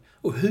igen.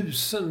 Och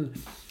husen,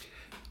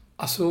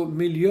 alltså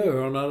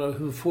miljöerna,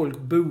 hur folk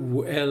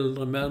bor,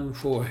 äldre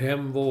människor,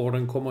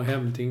 hemvården kommer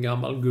hem till en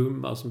gammal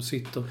gumma som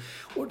sitter.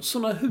 Och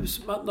sådana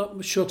hus, man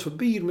har kört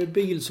förbi med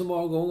bil så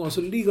många gånger och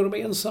så ligger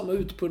de ensamma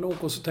ute på en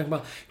åker och så tänker man,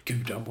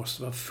 gud, det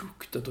måste vara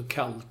fuktigt och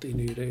kallt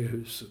inne i det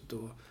huset.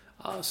 Och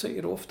jag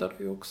säger det ofta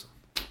det också.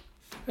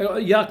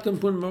 Jakten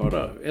på en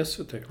mördare,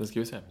 SVT. Det ska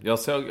vi se. Jag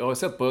har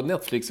sett på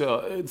Netflix,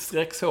 jag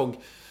såg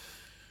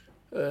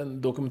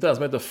en dokumentär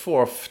som heter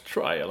Fourth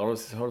Trial.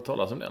 Har du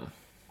talat om den?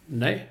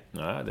 Nej,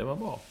 det var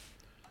bra.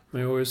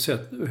 Men jag har ju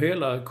sett nu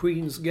hela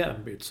Queen's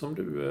Gambit som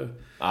du...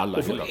 Alla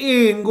och för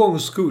en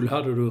gångs skull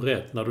hade du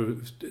rätt när du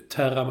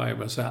terrar mig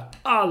med att säga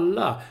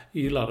alla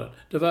gillar den.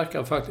 Det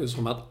verkar faktiskt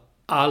som att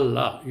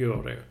alla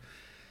gör det.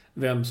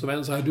 Vem som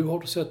än säger, du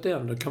har sett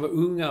den. Det kan vara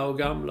unga och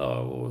gamla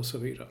och så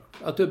vidare.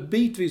 Att det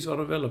bitvis var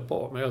den väldigt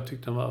bra, men jag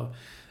tyckte den var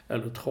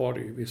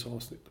tradig i vissa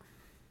avsnitt.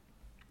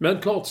 Men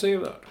klart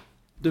sevärd.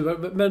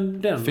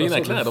 Men den fina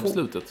kläder på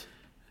slutet.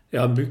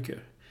 Ja,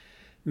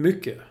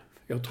 mycket.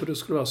 Jag tror det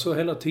skulle vara så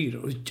hela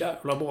tiden. Och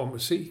jävla bra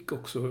musik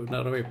också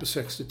när de är på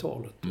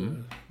 60-talet.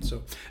 Så.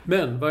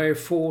 Men vad är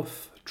Fourth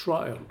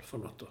Trial för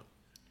något då?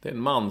 Det är en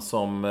man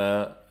som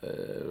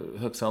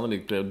högst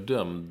sannolikt blev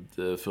dömd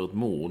för ett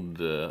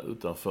mord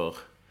utanför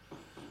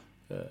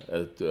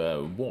ett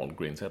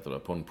Walgreens heter det,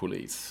 på en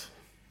polis.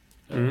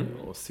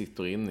 Och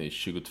sitter inne i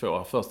 22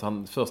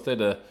 år. Först är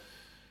det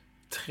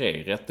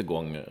 3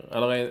 rättegångar,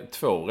 eller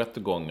 2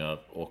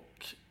 rättegångar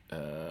och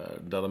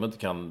där de inte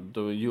kan,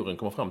 då juryn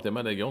kommer fram till,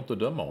 men det går inte att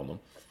döma honom.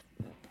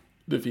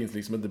 det finns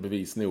liksom inte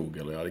bevis nog,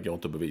 eller det går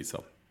inte att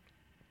bevisa.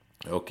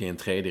 Och i en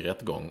tredje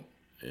rättgång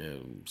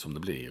som det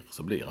blir,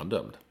 så blir han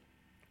dömd.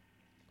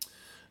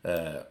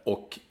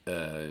 Och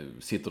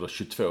sitter då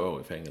 22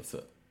 år i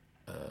fängelse.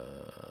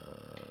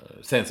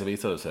 Sen så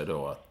visade det sig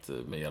då att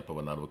med hjälp av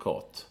en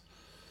advokat,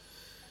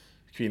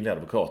 kvinnlig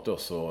advokat då,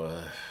 så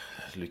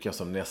lyckas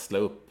de nästla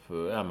upp,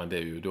 men det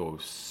är ju då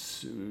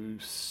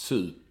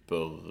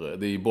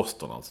det är i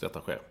Boston alltså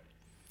detta sker.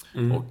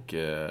 Och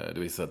det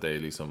visar sig att det är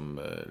liksom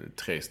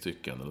 3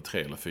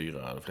 eller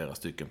 4 eller flera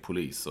stycken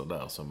poliser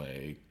där som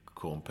är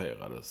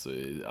korrumperade,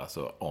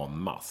 alltså en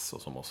massa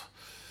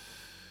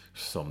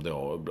som då,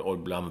 och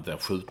bland annat den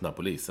skjutna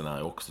polisen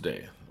är också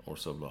det. Och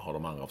så har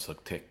de andra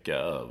försökt täcka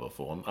över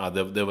för honom.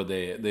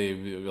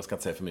 Jag ska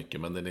inte säga för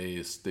mycket, men det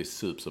är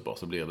superbra.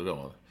 Så blir det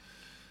då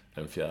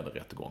en fjärde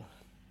rättegång.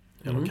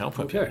 Eller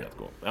kanske en fjärde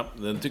rättegång. Ja,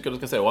 den tycker jag du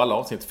ska säga. Och alla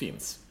avsnitt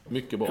finns.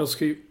 Mycket bra. Jag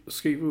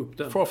skriver upp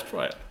den. Fourth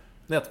Trial.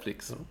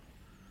 Netflix. Ja.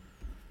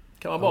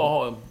 Kan man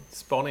bara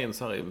spana in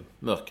så här i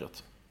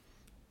mörkret.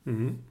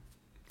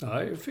 Ja,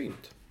 det är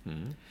fint.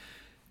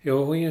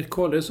 Jag har ingen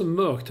koll. Det är så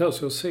mörkt här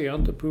så jag ser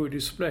inte på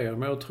displayen.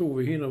 Men jag tror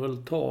vi hinner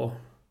väl ta...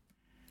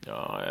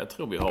 Ja, jag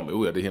tror vi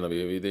har... det hinner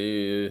vi. Det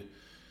är...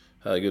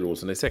 Herregud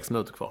Olsson, det är 6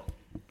 minuter kvar.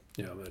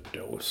 Ja, men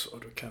då så.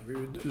 Då kan vi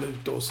ju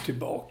luta oss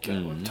tillbaka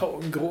och ta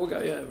en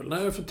gråga jävel.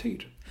 När är för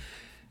tid?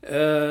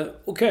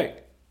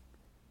 Okej.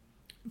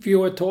 Vi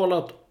har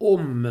talat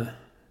om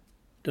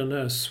den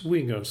här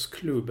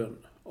swingersklubben.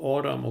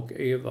 Adam och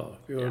Eva.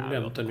 Vi har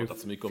nämnt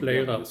den i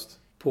flera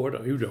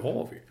poddar. Jo, det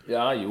har vi.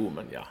 Ja,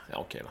 men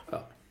okej då.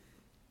 Ja.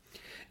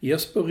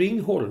 Jesper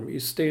Ringholm i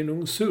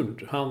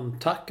Stenungsund, han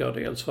tackar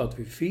dels för att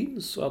vi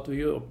finns och att vi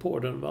gör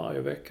podden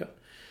varje vecka.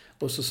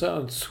 Och så säger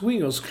han att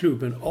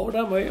swingersklubben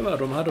Adam och Eva,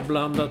 de hade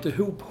blandat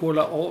ihop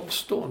hålla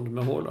avstånd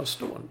med hålla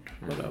stånd.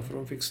 Det var därför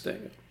de fick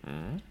stänga.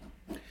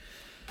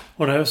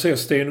 Och när jag ser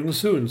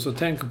Stenungsund så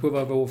tänker jag på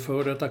vad vår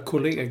före detta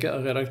kollega,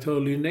 redaktör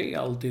Linné,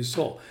 alltid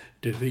sa.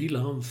 Det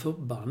vilar en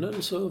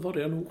förbannelse över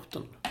den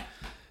orten.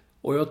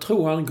 Och jag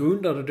tror han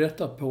grundade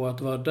detta på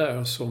att vara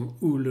där som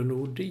Olle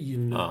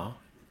Nordin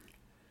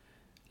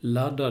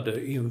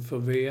laddade inför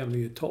VM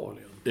i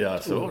Italien. Ja,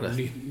 så var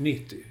det.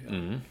 90. Ja.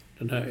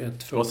 Den här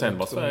 1-2. Och sen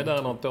var Sverige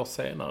där något år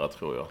senare,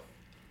 tror jag.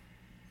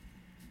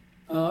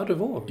 Ja, det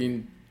var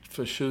vi.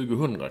 För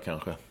 2000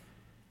 kanske.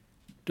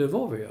 Det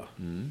var vi, ja.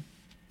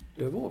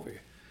 Det var vi.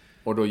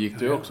 Och då gick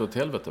det ju också åt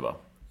helvete, va?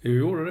 Jag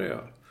gjorde det,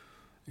 ja.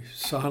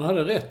 Så han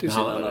hade rätt i sin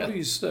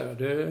analys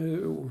där.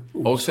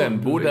 Och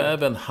sen bodde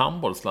även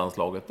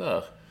handbollslandslaget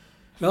där.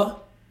 Ja.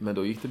 Men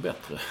då gick det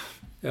bättre.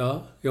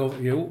 Ja,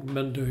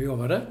 men jag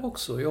var där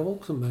också. Jag var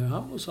också med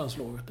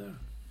handbollslandslaget där.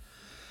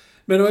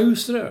 Men det var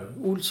just det där,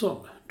 Olsson.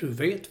 Du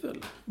vet väl,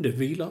 det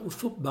vilar en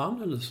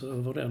förbannelse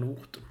över den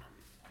orten.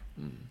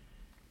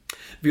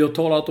 Vi har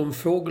talat om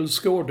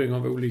fågelskådning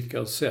av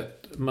olika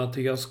sätt.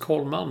 Mattias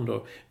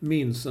Karlmander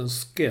minns en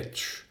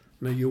sketch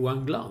med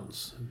Johan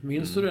Glans.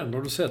 Minns du den?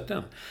 Har du sett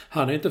den?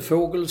 Han är inte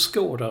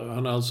fågelskådare,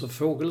 han är alltså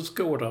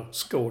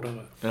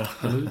fågelskådare. Ja.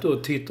 Han är ute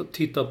och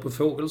tittar på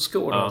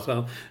fågelskådare. Ja. Så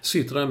han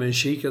sitter där med en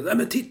kikare. Nej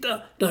men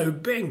titta, där är ju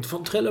Bengt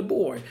från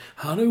Trelleborg.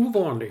 Han är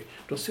ovanlig.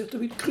 Då sätter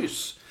vi ett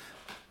kryss.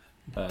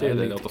 Det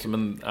låter som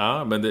en...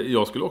 Ja, men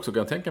jag skulle också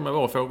kunna tänka mig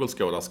vara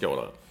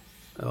fågelskådare.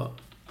 Ja.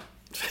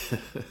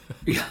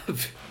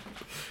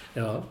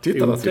 Ja,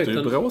 titta, där sitter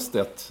ju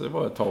Bråstedt. Det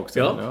var ett tag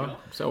sedan. Ja.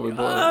 Så vi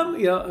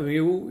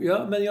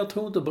bara... men jag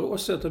tror inte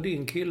Bråstedt och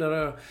din kille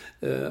där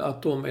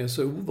att de är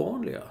så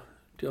ovanliga.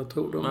 Jag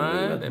tror de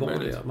är rätt vanliga.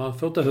 Möjligt. Man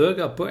får inte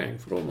höga poäng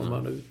för dem om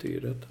man är ute i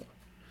detta.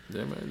 Det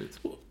är möjligt.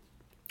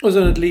 Och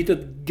sen ett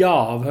litet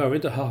garv har vi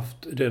inte haft.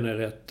 Den är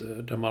rätt,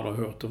 där man har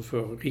hört den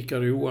för.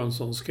 Rickard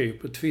Johansson skrev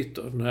på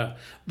Twitter den här.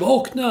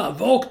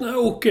 Vakna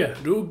Åke!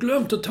 Du har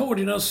glömt att ta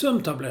dina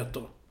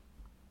sömntabletter.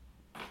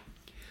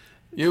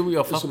 Jo,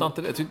 jag fattar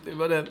inte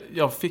det.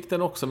 Jag fick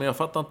den också, men jag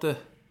fattar inte...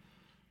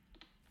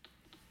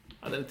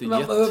 Ja,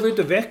 man behöver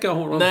inte väcka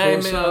honom.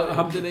 Nej, men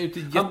den är ju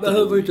inte han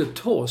behöver ju inte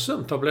ta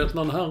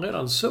sömntabletterna när han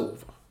redan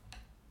sover.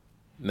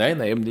 Nej,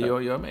 men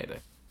jag gör med det.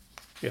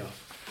 Ja.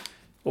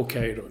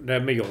 Okej då.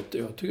 Nej, men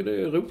jag tycker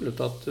det är roligt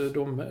att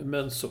de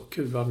män så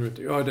kul nu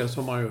inte. Ja, det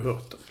som man ju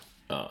hört.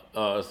 Ja,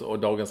 och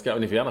Dagens Skav.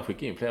 Ni får gärna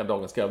skicka in flera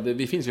Dagens Skav.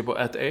 Vi finns ju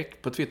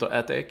på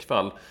Twitter,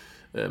 @ekfall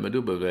med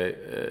W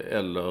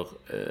eller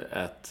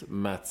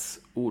Mats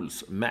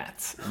Olsson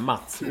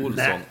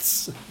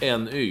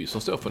NY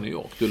som står för New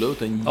York. Du la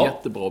ut en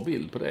jättebra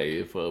bild på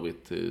dig, för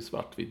övrigt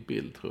svartvit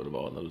bild tror jag det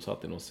var, när du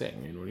satt i någon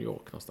säng i New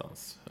York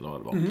någonstans. Eller vad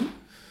det var.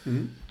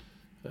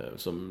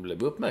 Som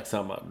blev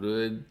uppmärksammad.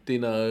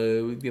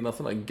 Dina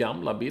sådana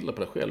gamla bilder på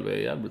dig själv är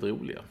jävligt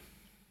roliga.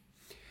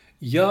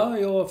 Ja,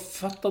 jag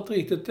fattar inte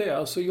riktigt det.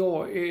 Alltså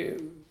jag är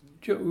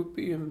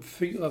uppe i en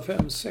 4,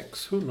 5,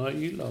 600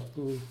 gillar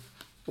på...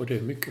 Och det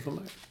är mycket för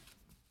mig.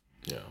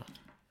 Ja.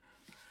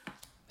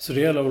 Så det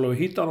gäller väl att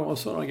hitta några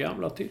sådana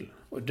gamla till.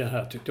 Och det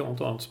här tyckte jag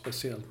inte var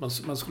speciellt.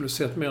 Man skulle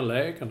sett mer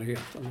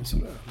lägenheten och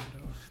sådär.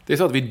 Det är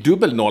så att vi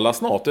dubbelnollar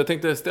snart. Jag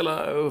tänkte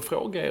ställa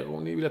fråga er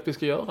om ni vill att vi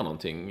ska göra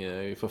någonting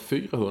för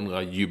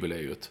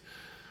 400-jubileet.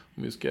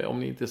 Om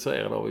ni är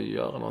intresserade av att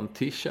göra någon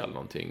tisha eller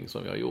någonting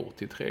som vi har gjort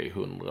till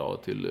 300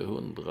 och till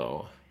 100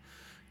 och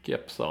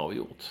kepsar har vi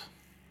gjort.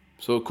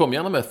 Så kom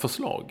gärna med ett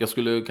förslag.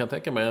 Jag kan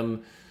tänka mig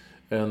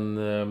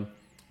en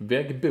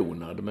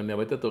väggbonad, men jag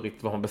vet inte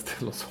riktigt vad man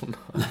beställer sådana.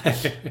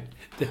 Nej,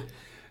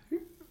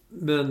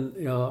 men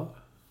ja,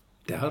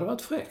 det hade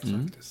varit fräckt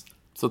faktiskt.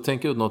 Så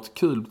tänk ut något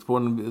kul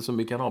som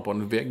vi kan ha på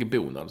en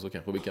väggbonad, så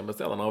kanske vi kan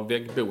beställa några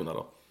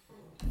väggbonader.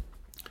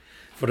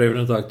 För det är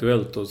väl inte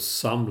aktuellt att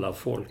samla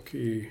folk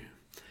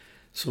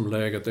som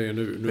läget är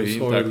nu. Det är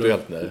inte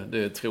aktuellt, nej.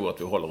 Det tror jag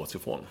att vi håller oss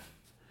ifrån.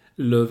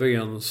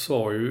 Löfven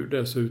sa ju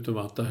dessutom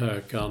att det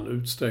här kan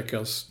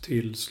utsträckas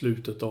till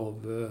slutet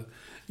av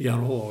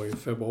januari,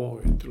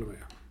 februari till och med.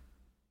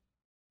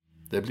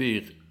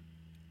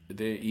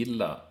 Det är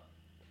illa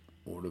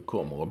och det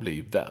kommer att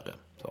bli värre,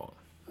 sa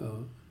han.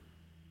 Ja.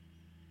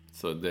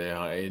 Så det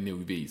är nog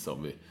vi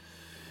som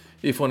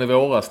ifrån i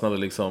våras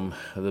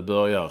när det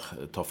börjar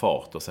ta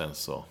fart och sen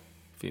så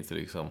finns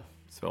det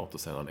svårt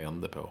att se någon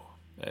ände på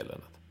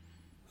eländet.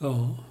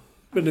 Ja,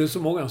 men det är så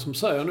många som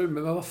säger nu,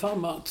 men vad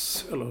fan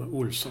Mats, eller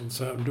Olsson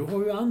säger, du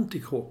har ju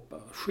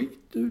antikroppar. Skit,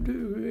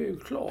 du är ju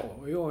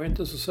klar. Jag är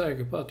inte så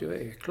säker på att jag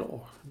är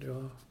klar.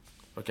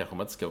 Det kanske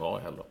man inte ska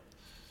vara heller.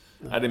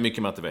 Nej, det är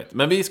mycket man inte vet.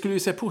 Men vi skulle ju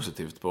se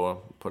positivt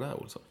på det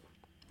här, Olsson.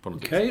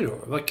 Okej då,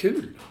 vad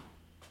kul.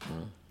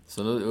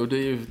 Så nu, och det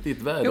är ju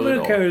ditt väder idag. Ja, men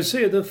idag. Kan jag ju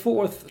se The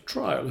Fourth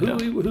Trial.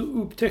 Hur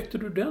upptäckte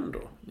du den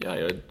då? Ja,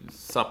 jag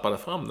zappade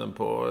fram den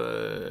på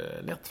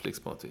Netflix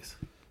på något vis.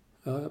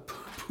 Ja,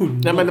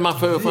 nej, men man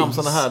får ju fram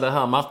det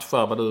här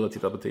matchskärmar du har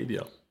tittat på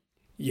tidigare.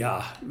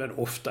 Ja, men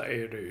ofta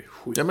är det ju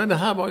skit. Ja, men det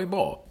här var ju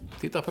bra.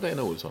 Titta på det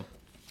nu, Olsson.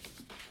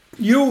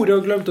 Jo, det har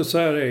jag glömt att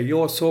säga det.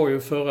 Jag sa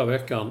ju förra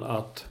veckan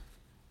att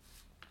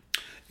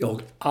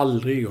jag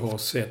aldrig har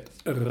sett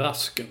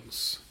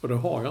Raskens. Och det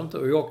har jag inte.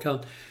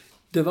 Och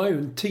det var ju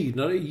en tid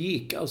när det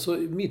gick. Alltså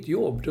mitt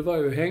jobb, det var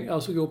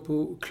ju gå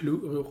på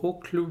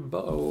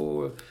rockklubbar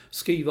och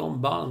skriva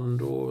om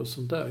band och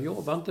sånt där.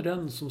 Jag var inte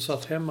den som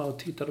satt hemma och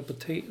tittade på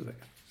TV.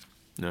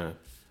 Nej.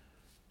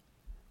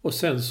 Och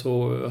sen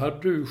så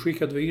hade du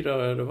skickat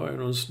vidare, det var ju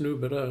någon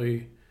snubbe där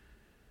i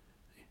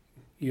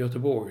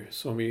Göteborg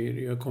som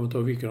jag kommer inte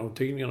ihåg vilken av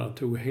tidningarna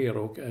tog heder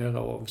och ära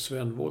av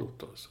Sven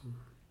Wollter.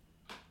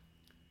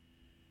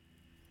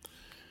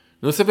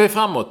 Nu ser vi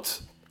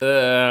framåt.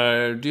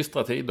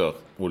 Dystra tider,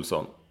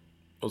 Olsson.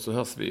 Och så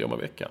hörs vi om en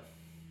vecka.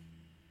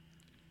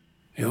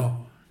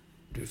 Ja,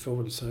 du får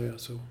väl säga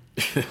så.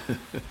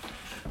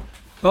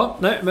 Ja,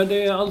 nej, men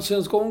det är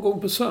allsvensk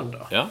omgång på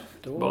söndag. Ja,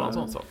 bara en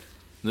sån sak.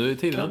 Nu är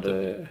tiden kan inte.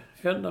 Det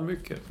hända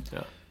mycket.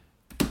 Ja.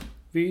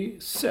 Vi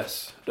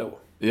ses då.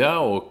 Ja,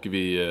 och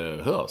vi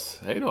hörs.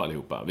 Hej då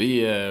allihopa.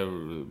 Vi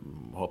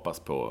hoppas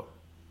på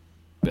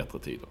bättre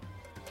tider.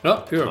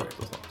 Ja, det gör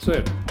vi. Så är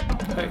det.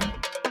 Hej.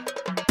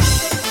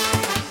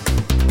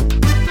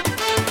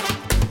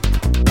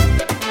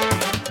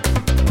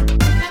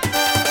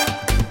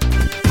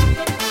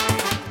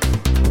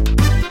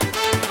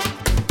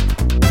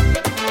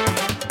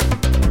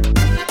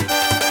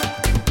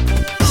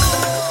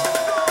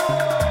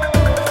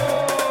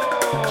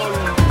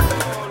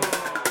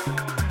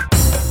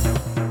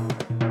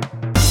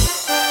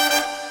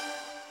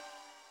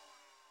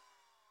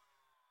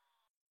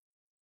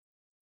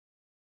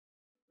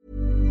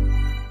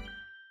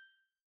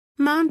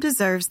 Mom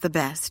deserves the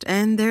best,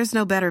 and there's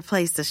no better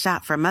place to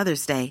shop for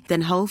Mother's Day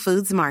than Whole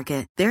Foods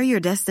Market. They're your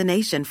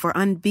destination for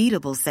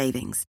unbeatable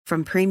savings,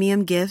 from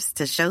premium gifts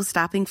to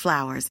show-stopping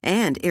flowers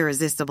and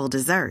irresistible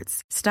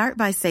desserts. Start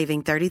by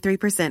saving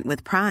 33%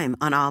 with Prime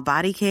on all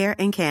body care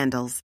and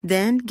candles.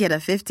 Then get a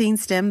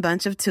 15-stem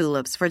bunch of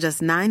tulips for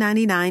just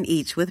 $9.99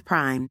 each with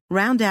Prime.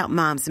 Round out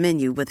Mom's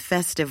menu with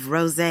festive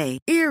rosé,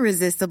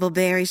 irresistible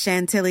berry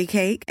chantilly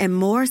cake, and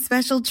more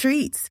special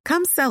treats.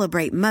 Come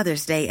celebrate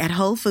Mother's Day at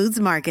Whole Foods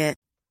Market.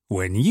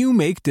 When you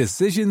make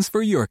decisions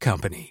for your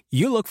company,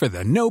 you look for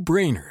the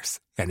no-brainers.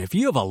 And if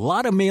you have a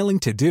lot of mailing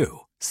to do,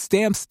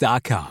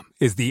 Stamps.com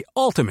is the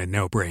ultimate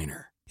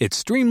no-brainer. It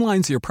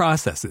streamlines your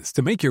processes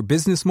to make your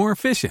business more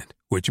efficient,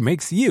 which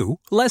makes you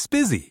less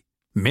busy.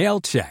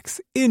 Mail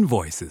checks,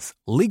 invoices,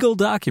 legal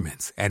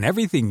documents, and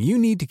everything you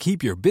need to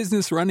keep your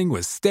business running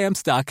with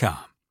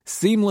Stamps.com.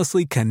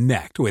 Seamlessly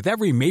connect with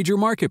every major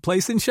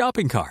marketplace and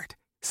shopping cart.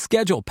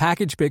 Schedule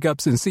package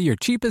pickups and see your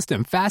cheapest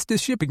and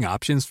fastest shipping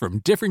options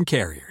from different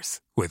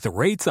carriers. With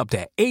rates up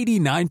to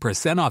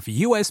 89% off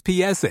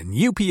USPS and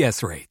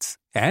UPS rates.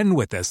 And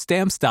with the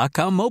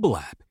Stamps.com mobile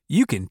app,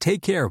 you can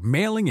take care of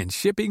mailing and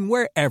shipping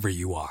wherever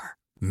you are.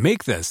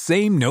 Make the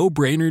same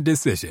no-brainer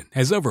decision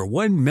as over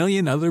 1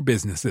 million other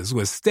businesses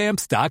with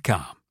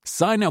Stamps.com.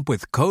 Sign up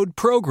with code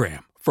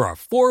PROGRAM for a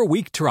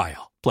 4-week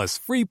trial, plus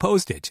free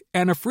postage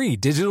and a free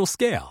digital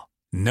scale.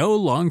 No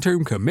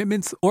long-term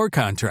commitments or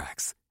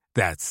contracts.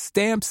 That's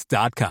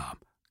Stamps.com.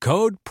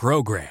 Code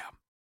PROGRAM.